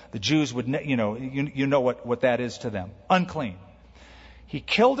the Jews would, you know what that is to them. Unclean. He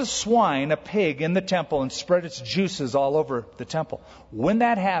killed a swine, a pig, in the temple and spread its juices all over the temple. When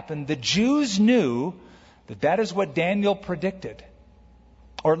that happened, the Jews knew that that is what Daniel predicted.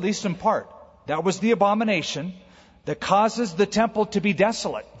 Or at least in part. That was the abomination that causes the temple to be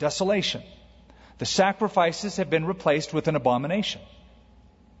desolation. The sacrifices have been replaced with an abomination.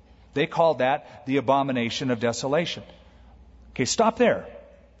 They called that the abomination of desolation. Okay, stop there.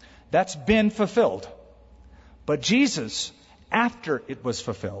 That's been fulfilled. But Jesus, after it was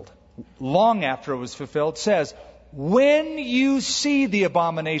fulfilled, long after it was fulfilled, says, when you see the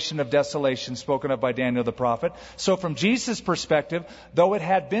abomination of desolation spoken of by Daniel the prophet. So from Jesus' perspective, though it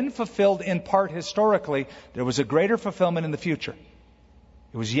had been fulfilled in part historically, there was a greater fulfillment in the future.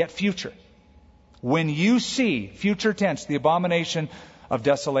 It was yet future. When you see, future tense, the abomination of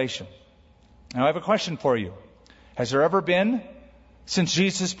desolation. Now I have a question for you. Has there ever been, since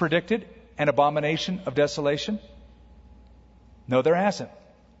Jesus predicted, an abomination of desolation? No, there hasn't.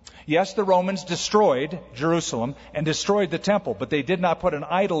 Yes, the Romans destroyed Jerusalem and destroyed the temple, but they did not put an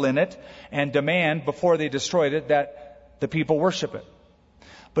idol in it and demand before they destroyed it that the people worship it.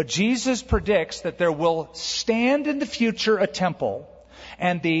 But Jesus predicts that there will stand in the future a temple,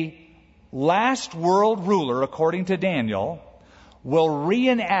 and the last world ruler, according to Daniel, will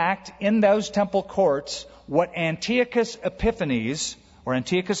reenact in those temple courts what Antiochus Epiphanes, or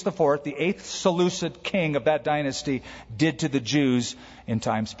Antiochus IV, the 8th Seleucid king of that dynasty, did to the Jews in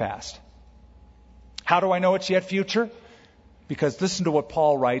times past. How do I know it's yet future? Because listen to what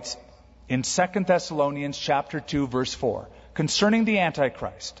Paul writes in 2 Thessalonians chapter 2, verse 4, concerning the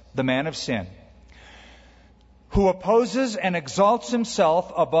Antichrist, the man of sin, who opposes and exalts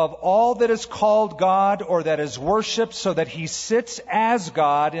himself above all that is called God or that is worshipped, so that he sits as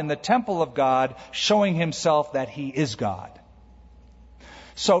God in the temple of God, showing himself that he is God.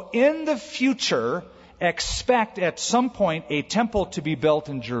 So in the future, expect at some point a temple to be built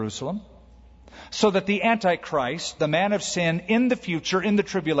in Jerusalem, so that the Antichrist, the man of sin, in the future, in the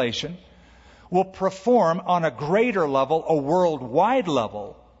tribulation, will perform on a greater level, a worldwide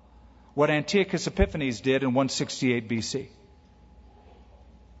level, what Antiochus Epiphanes did in 168 BC.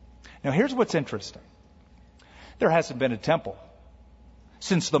 Now here's what's interesting. There hasn't been a temple.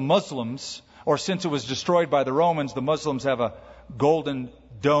 Since the Muslims, or since it was destroyed by the Romans, the Muslims have a golden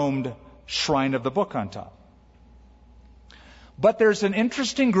domed shrine of the book on top. But there's an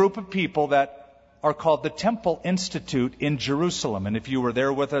interesting group of people that are called the Temple Institute in Jerusalem. And if you were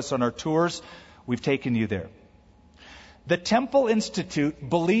there with us on our tours, we've taken you there. The Temple Institute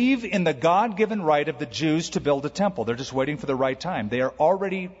believe in the God-given right of the Jews to build a temple. They're just waiting for the right time. They are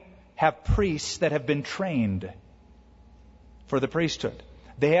already have priests that have been trained for the priesthood.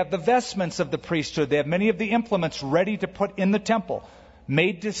 They have the vestments of the priesthood. They have many of the implements ready to put in the temple,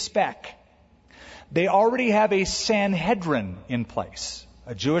 made to spec. They already have a Sanhedrin in place,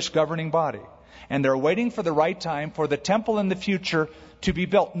 a Jewish governing body. And they're waiting for the right time for the temple in the future to be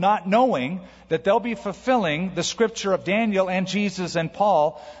built, not knowing that they'll be fulfilling the scripture of Daniel and Jesus and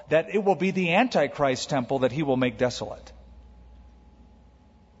Paul, that it will be the Antichrist temple that he will make desolate.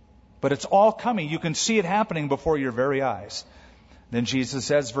 But it's all coming. You can see it happening before your very eyes. Then Jesus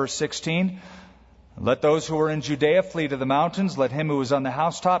says, verse 16, let those who are in Judea flee to the mountains. Let him who is on the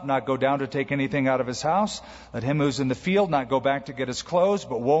housetop not go down to take anything out of his house. Let him who is in the field not go back to get his clothes.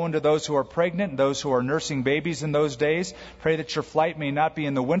 But woe unto those who are pregnant and those who are nursing babies in those days. Pray that your flight may not be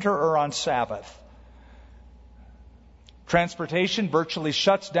in the winter or on Sabbath. Transportation virtually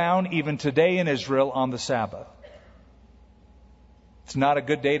shuts down even today in Israel on the Sabbath. It's not a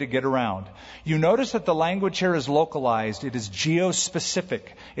good day to get around. You notice that the language here is localized. It is geospecific.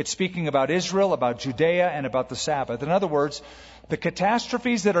 It's speaking about Israel, about Judea, and about the Sabbath. In other words, the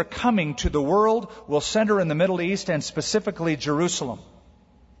catastrophes that are coming to the world will center in the Middle East and specifically Jerusalem.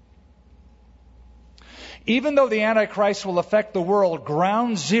 Even though the Antichrist will affect the world,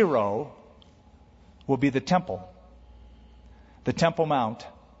 ground zero will be the Temple Mount,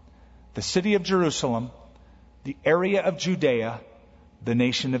 the city of Jerusalem, the area of Judea, the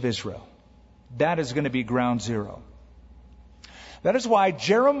nation of Israel. That is going to be ground zero. That is why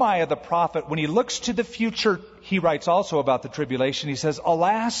Jeremiah the prophet, when he looks to the future, he writes also about the tribulation. He says,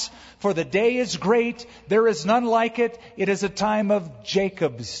 alas, for the day is great, there is none like it. It is a time of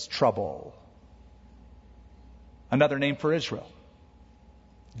Jacob's trouble. Another name for Israel.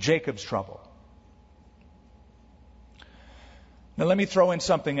 Jacob's trouble. Now let me throw in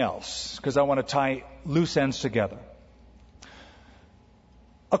something else, because I want to tie loose ends together.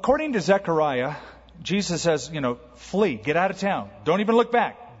 According to Zechariah, Jesus says, flee, get out of town. Don't even look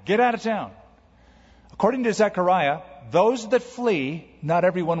back. Get out of town. According to Zechariah, those that flee, not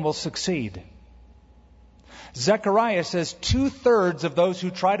everyone will succeed. Zechariah says 2/3 of those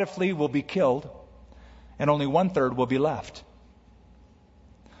who try to flee will be killed, and only 1/3 will be left.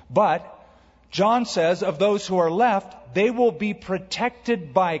 But John says of those who are left, they will be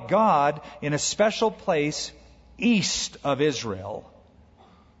protected by God in a special place east of Israel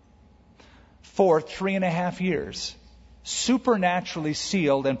for 3.5 years. supernaturally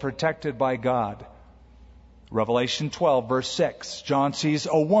sealed and protected by God. Revelation 12, verse 6. John sees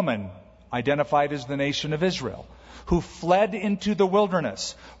a woman identified as the nation of Israel, who fled into the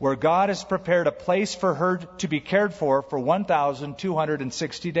wilderness, where God has prepared a place for her to be cared for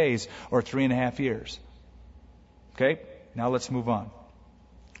 1,260 days, or 3.5 years. Okay, now let's move on.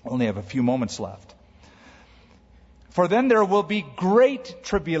 Only have a few moments left. For then there will be great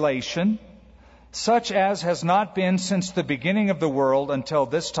tribulation, such as has not been since the beginning of the world until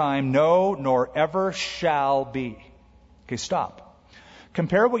this time, no, nor ever shall be. Okay, stop.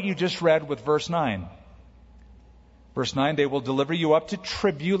 Compare what you just read with verse 9. Verse 9, they will deliver you up to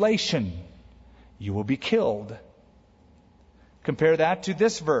tribulation. You will be killed. Compare that to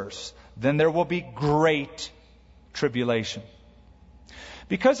this verse. Then there will be great tribulation.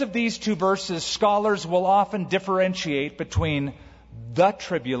 Because of these two verses, scholars will often differentiate between the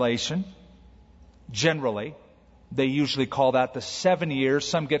tribulation. Generally, they usually call that the 7 years.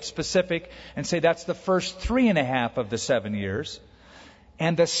 Some get specific and say that's the first 3.5 of the 7 years.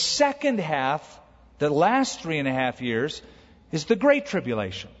 And the second half, the last 3.5 years, is the Great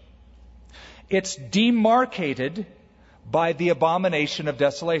Tribulation. It's demarcated by the abomination of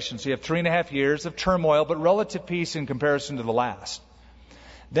desolation. So you have 3.5 years of turmoil, but relative peace in comparison to the last.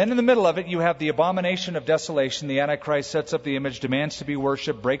 Then in the middle of it, you have the abomination of desolation. The Antichrist sets up the image, demands to be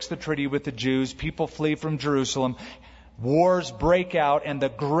worshipped, breaks the treaty with the Jews. People flee from Jerusalem. Wars break out, and the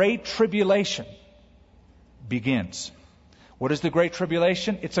Great Tribulation begins. What is the Great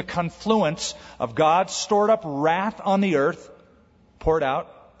Tribulation? It's a confluence of God's stored up wrath on the earth, poured out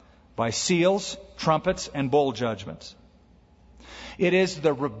by seals, trumpets, and bowl judgments. It is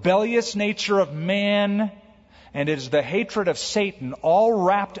the rebellious nature of man, and it is the hatred of Satan, all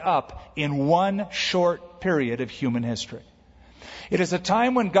wrapped up in one short period of human history. It is a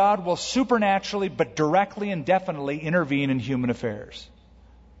time when God will supernaturally but directly and definitely intervene in human affairs.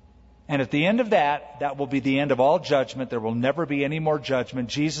 And at the end of that will be the end of all judgment. There will never be any more judgment.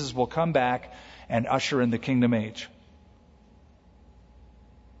 Jesus will come back and usher in the kingdom age.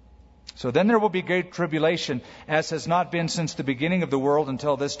 So then there will be great tribulation, as has not been since the beginning of the world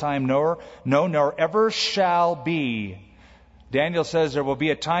until this time, nor ever shall be. Daniel says there will be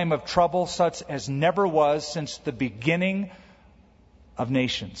a time of trouble such as never was since the beginning of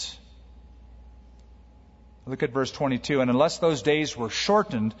nations. Look at verse 22. And unless those days were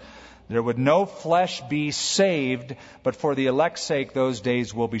shortened, there would no flesh be saved, but for the elect's sake those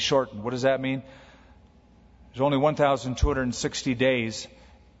days will be shortened. What does that mean? There's only 1,260 days,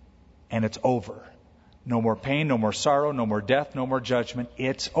 and it's over. No more pain, no more sorrow, no more death, no more judgment.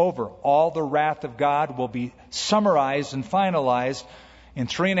 It's over. All the wrath of God will be summarized and finalized in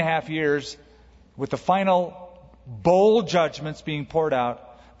 3.5 years, with the final bowl judgments being poured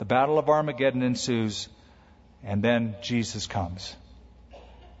out. The battle of Armageddon ensues, and then Jesus comes.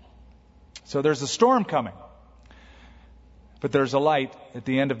 So there's a storm coming, but there's a light at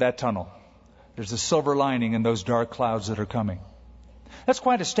the end of that tunnel. There's a silver lining in those dark clouds that are coming. That's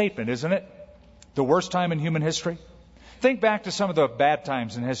quite a statement, isn't it? The worst time in human history? Think back to some of the bad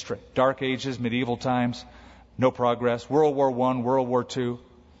times in history. Dark Ages, medieval times, no progress, World War I, World War II,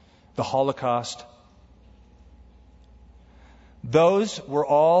 the Holocaust. Those were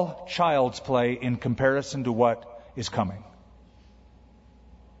all child's play in comparison to what is coming.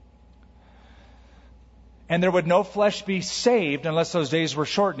 And there would no flesh be saved unless those days were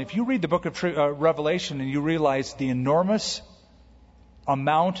shortened. If you read the book of Revelation and you realize the enormous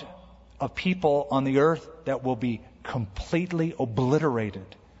amount of people on the earth that will be completely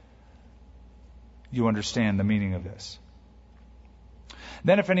obliterated, you understand the meaning of this.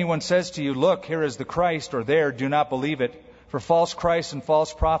 Then if anyone says to you, look, here is the Christ, or there, do not believe it. For false Christs and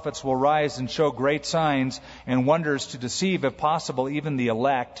false prophets will rise and show great signs and wonders to deceive, if possible, even the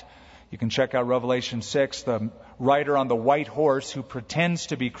elect. You can check out Revelation 6, the rider on the white horse who pretends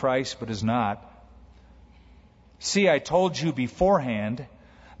to be Christ but is not. See, I told you beforehand.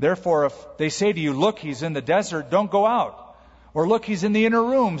 Therefore, if they say to you, look, he's in the desert, don't go out. Or look, he's in the inner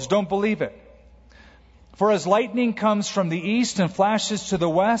rooms, don't believe it. For as lightning comes from the east and flashes to the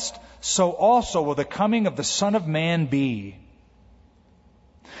west, so also will the coming of the Son of Man be.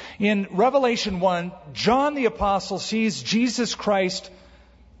 In Revelation 1, John the Apostle sees Jesus Christ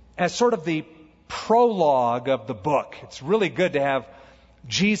as sort of the prologue of the book. It's really good to have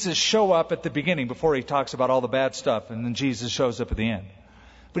Jesus show up at the beginning before he talks about all the bad stuff, and then Jesus shows up at the end.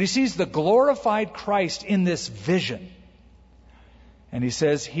 But he sees the glorified Christ in this vision. And he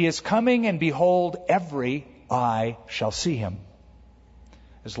says, he is coming, and behold, every eye shall see him.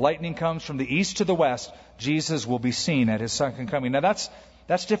 As lightning comes from the east to the west, Jesus will be seen at his second coming. Now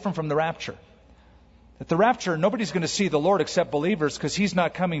that's different from the rapture. At the rapture, nobody's going to see the Lord except believers, because He's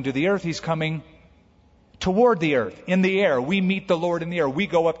not coming to the earth. He's coming toward the earth, in the air. We meet the Lord in the air. We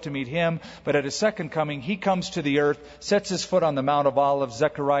go up to meet Him. But at His second coming, He comes to the earth, sets His foot on the Mount of Olives.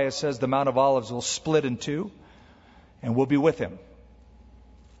 Zechariah says the Mount of Olives will split in two, and we'll be with Him.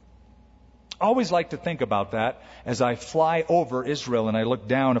 I always like to think about that as I fly over Israel and I look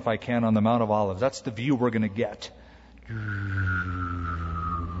down, if I can, on the Mount of Olives. That's the view we're going to get.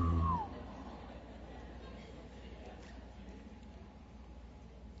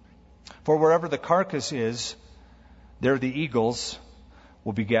 For wherever the carcass is, there the eagles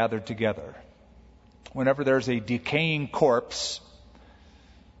will be gathered together. Whenever there's a decaying corpse,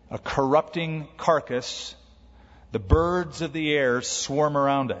 a corrupting carcass, the birds of the air swarm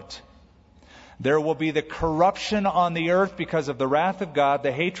around it. There will be the corruption on the earth because of the wrath of God,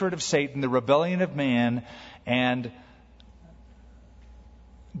 the hatred of Satan, the rebellion of man, and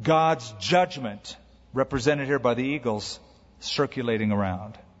God's judgment, represented here by the eagles, circulating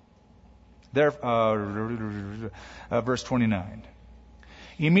around. There, verse 29.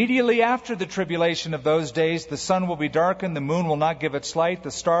 Immediately after the tribulation of those days, the sun will be darkened, the moon will not give its light,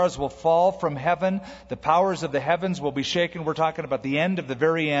 the stars will fall from heaven, the powers of the heavens will be shaken. We're talking about the end of the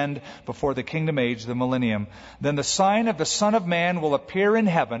very end, before the kingdom age, the millennium. Then the sign of the Son of Man will appear in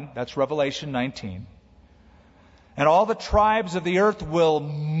heaven. That's Revelation 19. And all the tribes of the earth will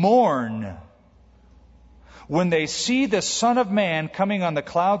mourn when they see the Son of Man coming on the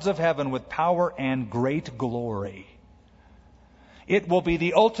clouds of heaven with power and great glory. It will be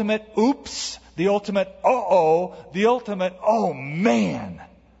the ultimate oops, the ultimate uh-oh, the ultimate oh man.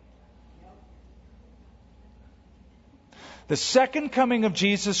 The second coming of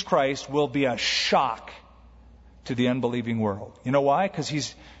Jesus Christ will be a shock to the unbelieving world. You know why?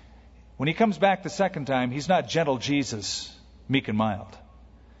 Because when He comes back the second time, He's not gentle Jesus, meek and mild.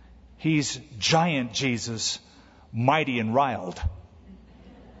 He's giant Jesus, mighty and riled.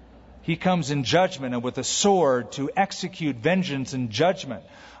 He comes in judgment and with a sword to execute vengeance and judgment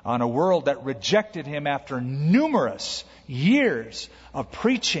on a world that rejected Him after numerous years of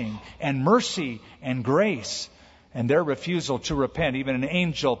preaching and mercy and grace, and their refusal to repent, even an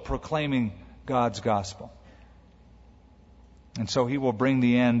angel proclaiming God's gospel. And so He will bring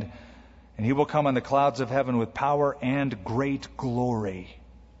the end, and He will come on the clouds of heaven with power and great glory.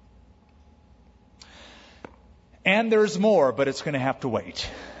 And there's more, but it's going to have to wait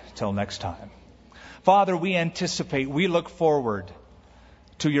till next time. Father, we anticipate, we look forward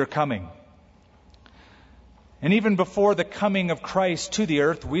to Your coming. And even before the coming of Christ to the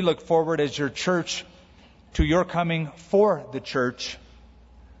earth, we look forward as Your church to Your coming for the church,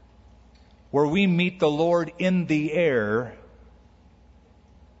 where we meet the Lord in the air,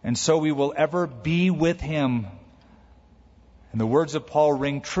 and so we will ever be with Him. And the words of Paul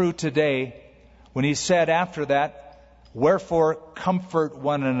ring true today when he said after that, wherefore comfort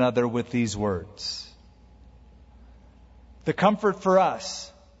one another with these words. The comfort for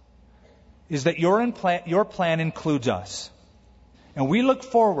us is that your plan includes us. And we look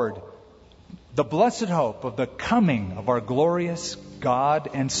forward the blessed hope of the coming of our glorious God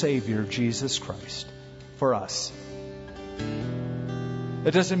and Savior, Jesus Christ, for us.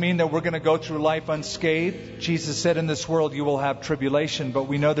 That doesn't mean that we're going to go through life unscathed. Jesus said, in this world you will have tribulation, but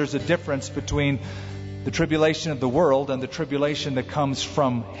we know there's a difference between the tribulation of the world and the tribulation that comes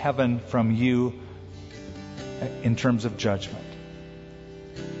from heaven, from You, in terms of judgment.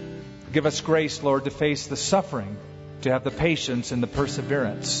 Give us grace, Lord, to face the suffering, to have the patience and the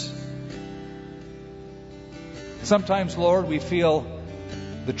perseverance. Sometimes, Lord, we feel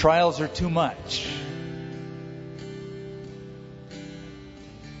the trials are too much.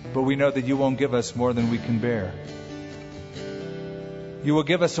 But we know that You won't give us more than we can bear. You will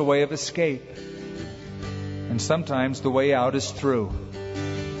give us a way of escape. And sometimes the way out is through.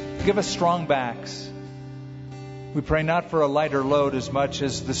 Give us strong backs. We pray not for a lighter load as much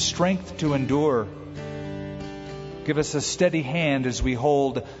as the strength to endure. Give us a steady hand as we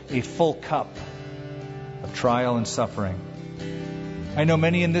hold a full cup of trial and suffering. I know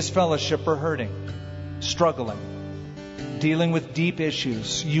many in this fellowship are hurting, struggling, dealing with deep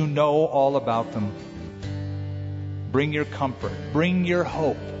issues. You know all about them. Bring Your comfort. Bring Your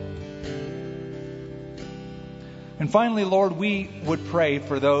hope. And finally, Lord, we would pray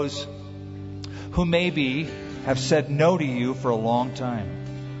for those who maybe have said no to You for a long time.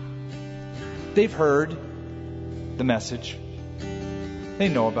 They've heard the message. They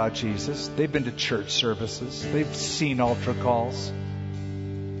know about Jesus. They've been to church services. They've seen altar calls.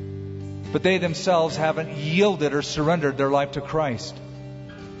 But they themselves haven't yielded or surrendered their life to Christ.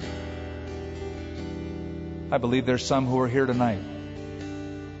 I believe there's some who are here tonight.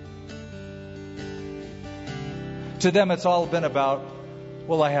 To them, it's all been about,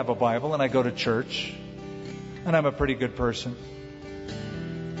 well, I have a Bible and I go to church and I'm a pretty good person.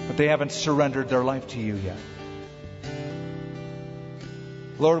 But they haven't surrendered their life to you yet.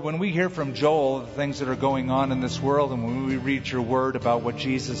 Lord, when we hear from Joel the things that are going on in this world, and when we read your word about what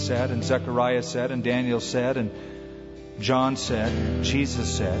Jesus said and Zechariah said and Daniel said and John said and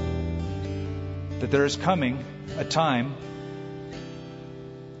Jesus said, that there is coming a time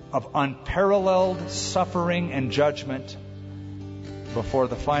of unparalleled suffering and judgment before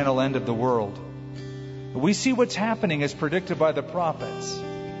the final end of the world. We see what's happening as predicted by the prophets.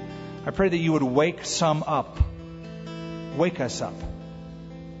 I pray that you would wake some up. Wake us up.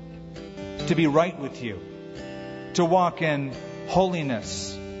 To be right with you. To walk in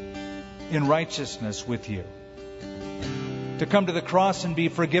holiness, in righteousness with you. To come to the cross and be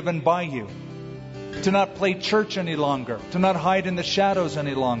forgiven by you. To not play church any longer. To not hide in the shadows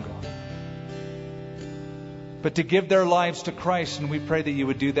any longer. But to give their lives to Christ. And we pray that you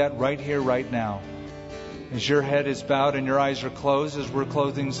would do that right here, right now. As your head is bowed and your eyes are closed as we're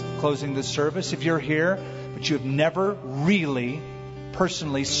closing this service. If you're here, but you have never really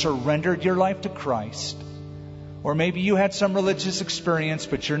personally surrendered your life to Christ. Or maybe you had some religious experience,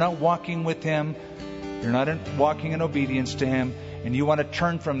 but you're not walking with Him. You're not walking in obedience to Him. And you want to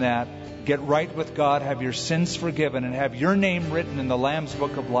turn from that. Get right with God. Have your sins forgiven. And have your name written in the Lamb's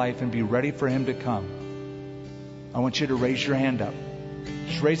Book of Life. And be ready for Him to come. I want you to raise your hand up.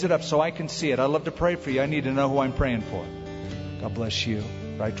 Just raise it up so I can see it. I'd love to pray for you. I need to know who I'm praying for. God bless you.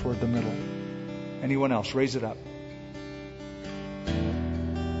 Right toward the middle. Anyone else? Raise it up.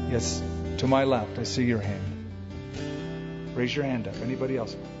 Yes, to my left. I see your hand. Raise your hand up. Anybody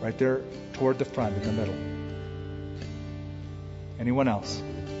else? Right there toward the front in the middle. Anyone else?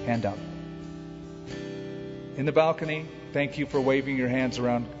 Hand up. In the balcony, thank you for waving your hands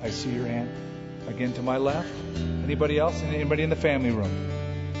around. I see your hand. Again to my left. Anybody else? Anybody in the family room?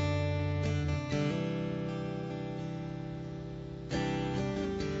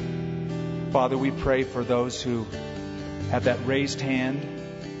 Father, we pray for those who had that raised hand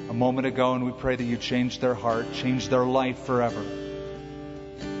a moment ago, and we pray that you change their heart, change their life forever.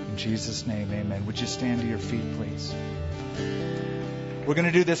 In Jesus' name, amen. Would you stand to your feet, please? We're going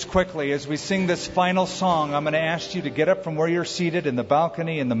to do this quickly. As we sing this final song, I'm going to ask you to get up from where you're seated in the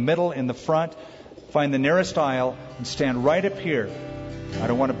balcony, in the middle, in the front. Find the nearest aisle and stand right up here. I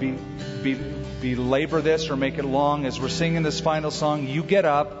don't want to belabor this or make it long. As we're singing this final song, you get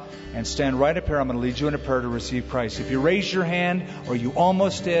up and stand right up here. I'm going to lead you in a prayer to receive Christ. If you raised your hand, or you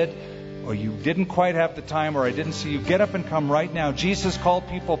almost did, or you didn't quite have the time, or I didn't see you, get up and come right now. Jesus called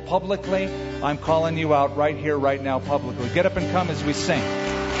people publicly. I'm calling you out right here, right now, publicly. Get up and come as we sing.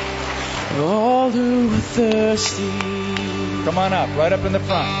 All who are thirsty, come on up, right up in the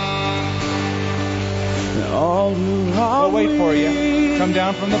front. All who are we'll wait for you. Come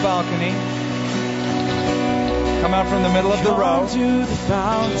down from the balcony. Come out from the middle of the row. To the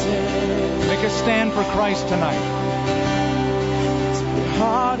fountain. Make a stand for Christ tonight.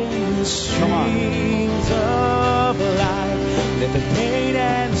 Heart in the streams of life, let the pain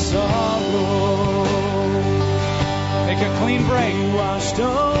and sorrow make a clean break. Washed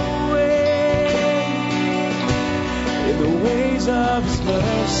away in the ways of His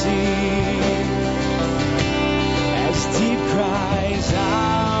mercy. As deep cries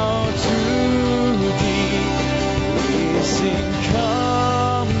out to deep, we sing,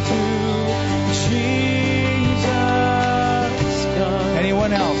 come to Jesus, come.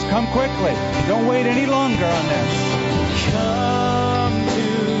 Anyone else? Come quickly. Don't wait any longer on this. Come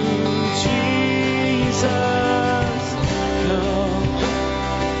to Jesus, come.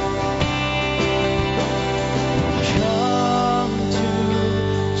 Come to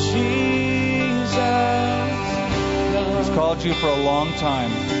Jesus. He's called you for a long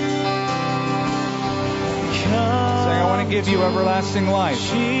time. Saying, I want to give you everlasting life.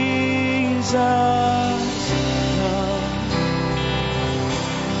 Jesus,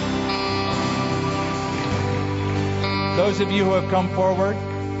 those of you who have come forward,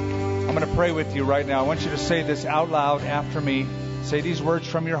 I'm going to pray with you right now. I want you to say this out loud after me. Say these words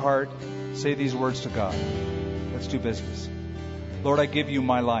from your heart. Say these words to God. Let's do business. Lord, I give you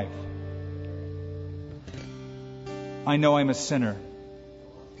my life. I know I'm a sinner.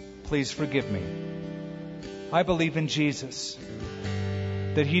 Please forgive me. I believe in Jesus,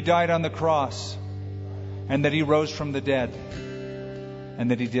 that He died on the cross, and that He rose from the dead, and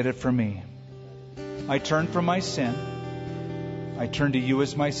that He did it for me. I turn from my sin. I turn to you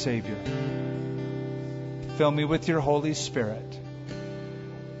as my Savior. Fill me with your Holy Spirit.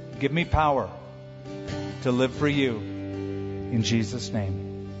 Give me power to live for you. In Jesus'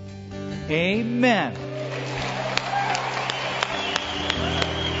 name. Amen.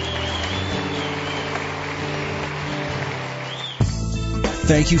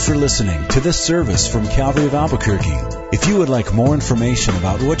 Thank you for listening to this service from Calvary of Albuquerque. If you would like more information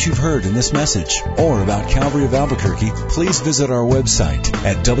about what you've heard in this message or about Calvary of Albuquerque, please visit our website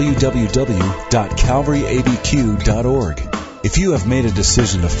at www.calvaryabq.org. If you have made a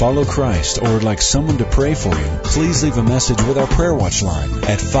decision to follow Christ or would like someone to pray for you, please leave a message with our Prayer Watch line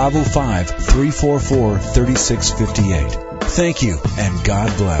at 505-344-3658. Thank you, and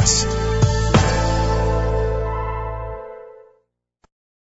God bless.